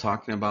culture that I'm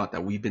talking about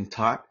that we've been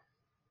taught,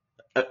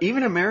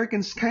 even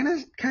Americans, kind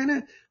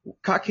of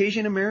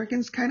Caucasian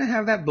Americans kind of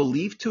have that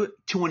belief to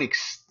an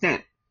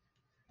extent,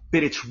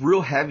 but it's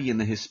real heavy in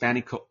the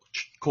Hispanic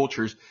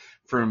cultures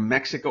from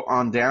Mexico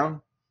on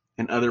down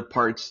and other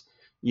parts,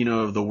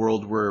 of the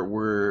world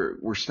where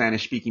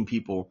Spanish speaking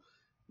people,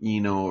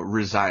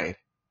 reside,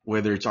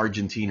 whether it's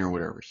Argentina or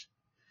whatever.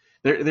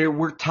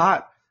 We're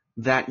taught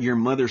that your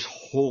mother's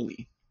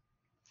holy.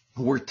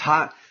 We're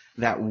taught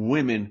that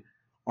women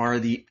are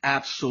the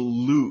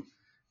absolute,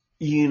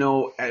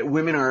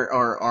 women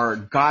are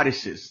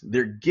goddesses.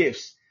 They're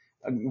gifts.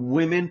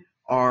 Women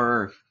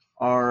are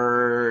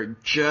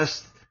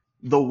just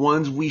the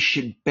ones we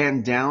should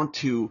bend down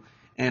to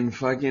and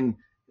fucking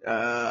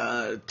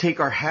take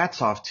our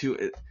hats off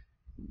to.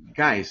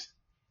 Guys,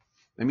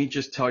 let me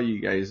just tell you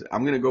guys,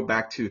 I'm going to go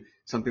back to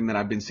something that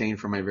I've been saying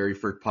from my very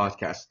first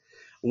podcast.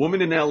 A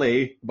woman in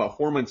LA about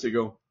 4 months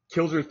ago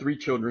kills her 3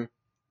 children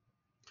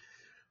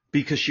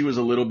because she was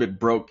a little bit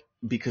broke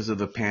because of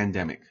the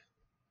pandemic.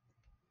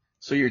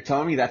 So you're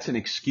telling me that's an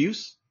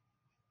excuse?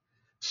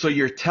 So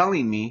you're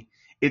telling me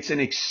it's an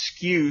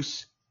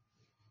excuse,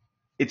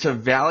 it's a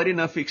valid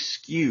enough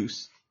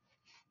excuse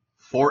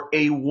for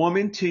a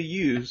woman to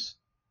use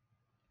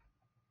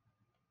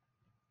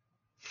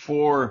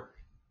for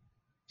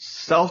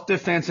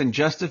self-defense and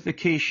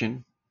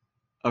justification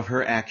of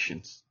her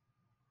actions.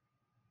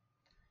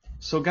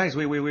 So guys,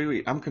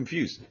 wait. I'm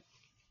confused.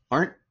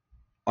 Aren't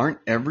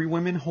every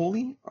woman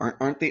holy?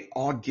 Aren't they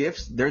all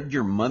gifts? They're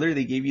your mother.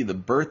 They gave you the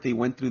birth. They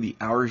went through the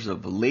hours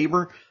of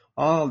labor.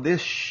 All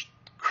this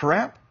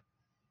crap.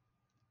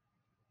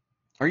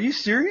 Are you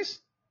serious?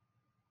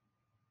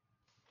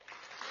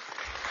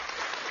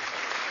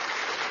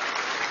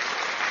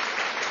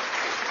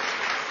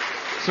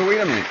 So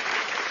wait a minute.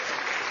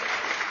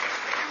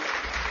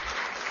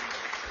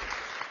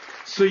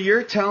 So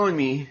you're telling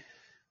me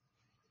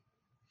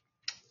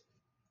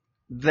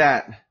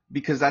that,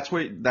 because that's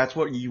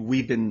what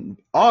we've been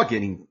all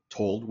getting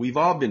told. We've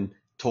all been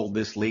told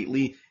this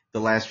lately, the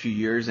last few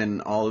years,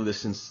 and all of this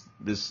since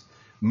this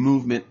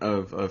movement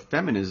of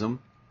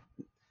feminism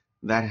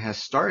that has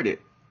started.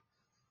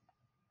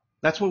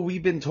 That's what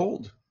we've been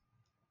told.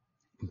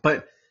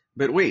 But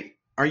wait,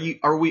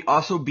 are we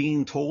also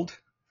being told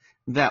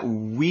that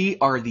we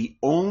are the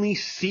only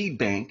seed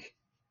bank?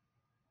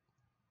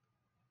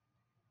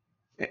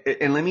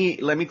 And let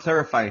me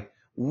clarify.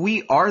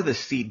 We are the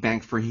seed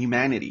bank for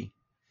humanity.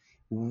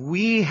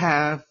 We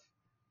have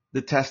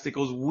the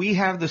testicles. We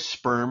have the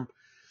sperm.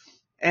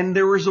 And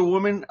there was a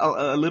woman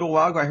a little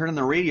while ago, I heard on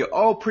the radio,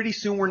 oh, pretty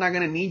soon we're not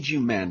going to need you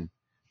men.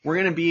 We're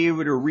going to be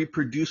able to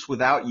reproduce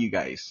without you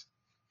guys.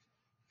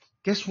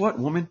 Guess what,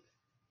 woman?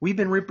 We've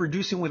been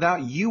reproducing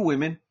without you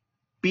women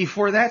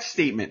before that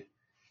statement.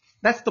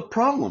 That's the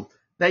problem.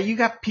 That you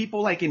got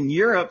people like in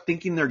Europe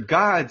thinking they're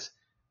gods,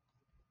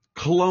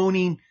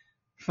 cloning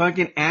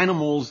fucking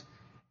animals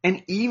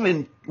and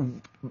even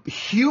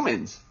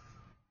humans.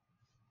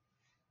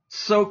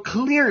 So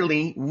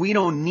clearly we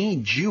don't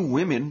need you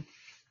women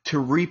to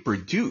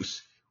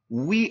reproduce.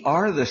 We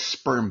are the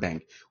sperm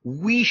bank.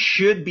 We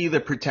should be the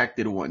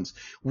protected ones.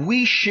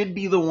 We should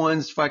be the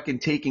ones fucking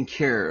taken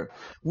care of.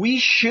 We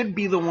should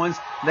be the ones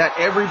that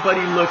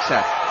everybody looks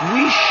at.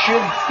 We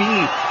should be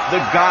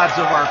the gods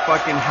of our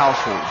fucking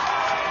household.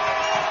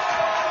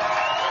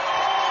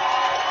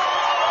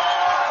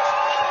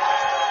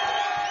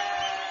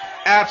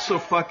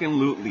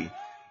 Abso-fucking-lutely.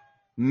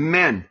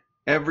 Men,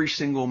 every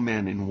single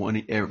man in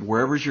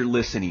wherever you're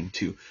listening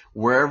to,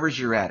 wherever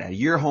you're at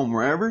your home,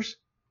 wherever's,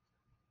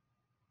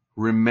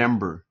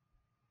 remember,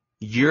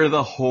 you're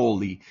the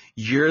holy,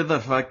 you're the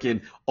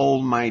fucking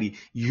almighty,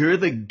 you're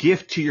the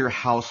gift to your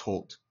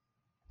household.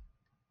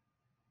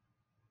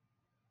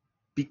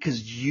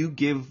 Because you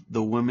give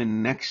the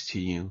woman next to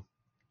you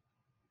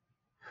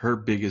her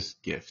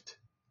biggest gift.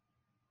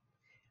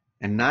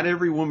 And not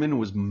every woman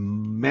was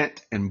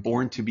meant and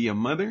born to be a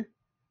mother,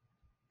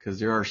 because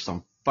there are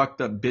some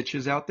fucked up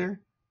bitches out there.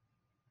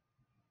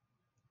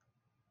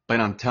 But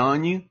I'm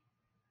telling you,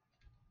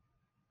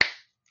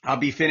 I'll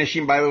be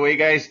finishing, by the way,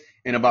 guys,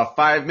 in about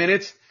 5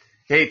 minutes.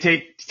 Hey,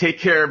 take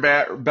care,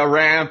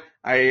 Baram.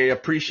 I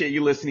appreciate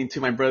you listening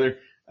to my brother.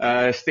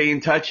 Stay in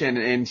touch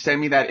and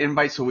send me that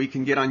invite so we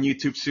can get on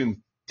YouTube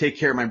soon. Take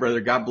care, my brother.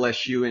 God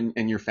bless you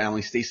and your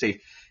family. Stay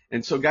safe.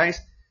 And so,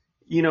 guys,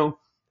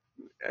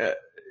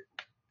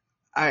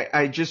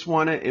 I just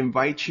want to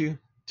invite you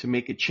to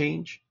make a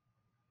change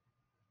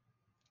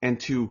and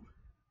to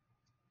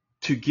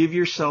give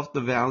yourself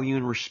the value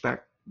and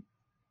respect.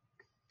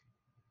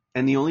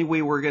 And the only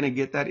way we're going to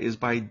get that is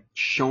by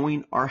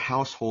showing our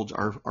households,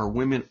 our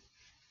women,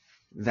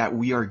 that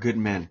we are good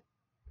men.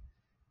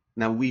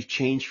 Now we've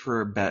changed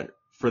for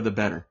the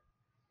better.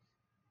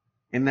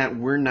 And that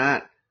we're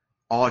not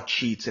all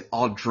cheats and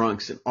all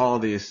drunks and all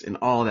this and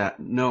all that.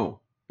 No,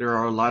 there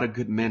are a lot of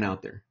good men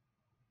out there.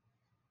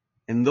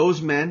 And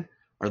those men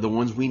are the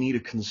ones we need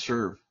to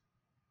conserve.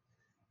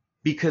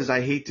 Because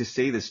I hate to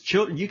say this,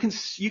 children, you can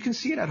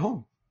see it at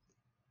home.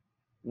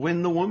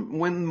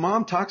 When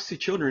mom talks to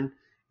children,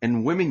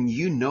 and women,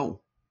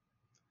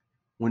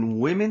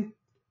 when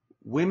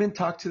women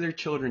talk to their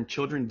children,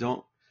 children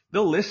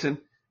they'll listen,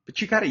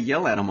 but you got to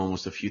yell at them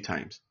almost a few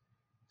times.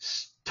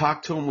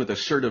 Talk to them with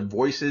assertive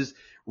voices,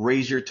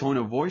 raise your tone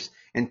of voice,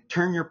 and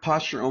turn your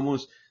posture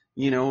almost,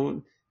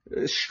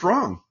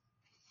 strong.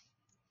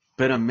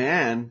 But a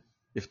man,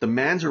 if the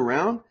man's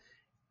around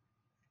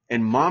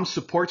and mom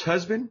supports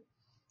husband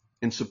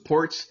and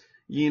supports,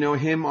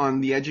 him on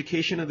the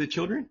education of the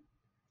children,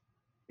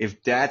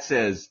 if dad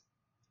says,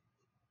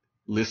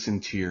 listen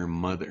to your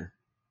mother,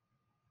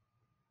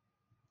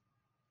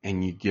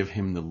 and you give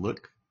him the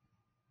look,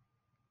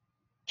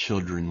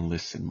 children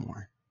listen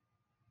more.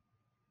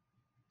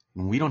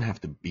 And we don't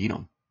have to beat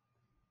them.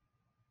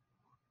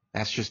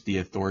 That's just the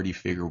authority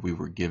figure we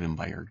were given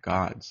by our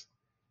gods.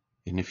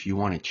 And if you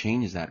want to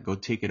change that, go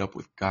take it up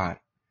with God.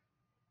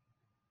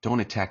 Don't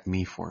attack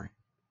me for it.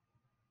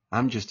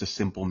 I'm just a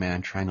simple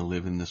man trying to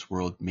live in this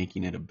world,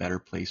 making it a better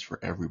place for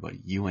everybody,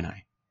 you and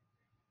I.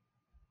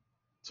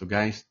 So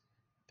guys,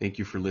 thank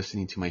you for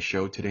listening to my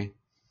show today.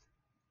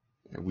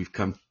 We've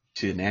come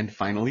to an end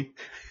finally.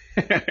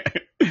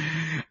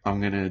 I'm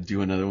going to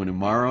do another one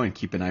tomorrow, and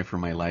keep an eye for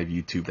my live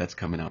YouTube. That's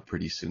coming out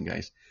pretty soon,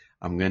 guys.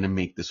 I'm going to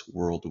make this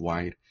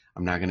worldwide.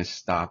 I'm not going to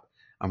stop.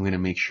 I'm going to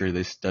make sure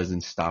this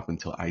doesn't stop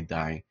until I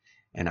die.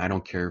 And I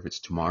don't care if it's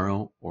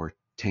tomorrow or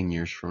 10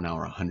 years from now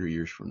or 100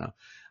 years from now.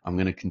 I'm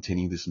going to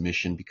continue this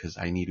mission because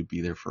I need to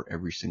be there for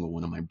every single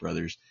one of my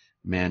brothers,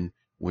 men,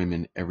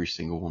 women, every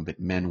single one. But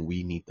men,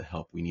 we need the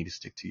help. We need to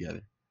stick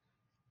together.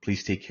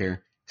 Please take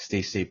care.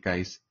 Stay safe,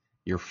 guys.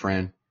 Your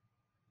friend,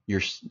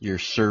 your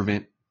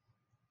servant,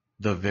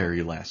 the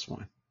very last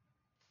one.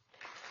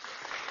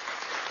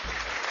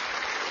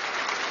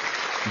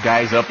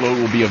 Guys,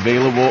 upload will be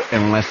available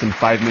in less than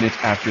 5 minutes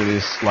after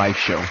this live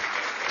show.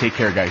 Take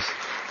care, guys.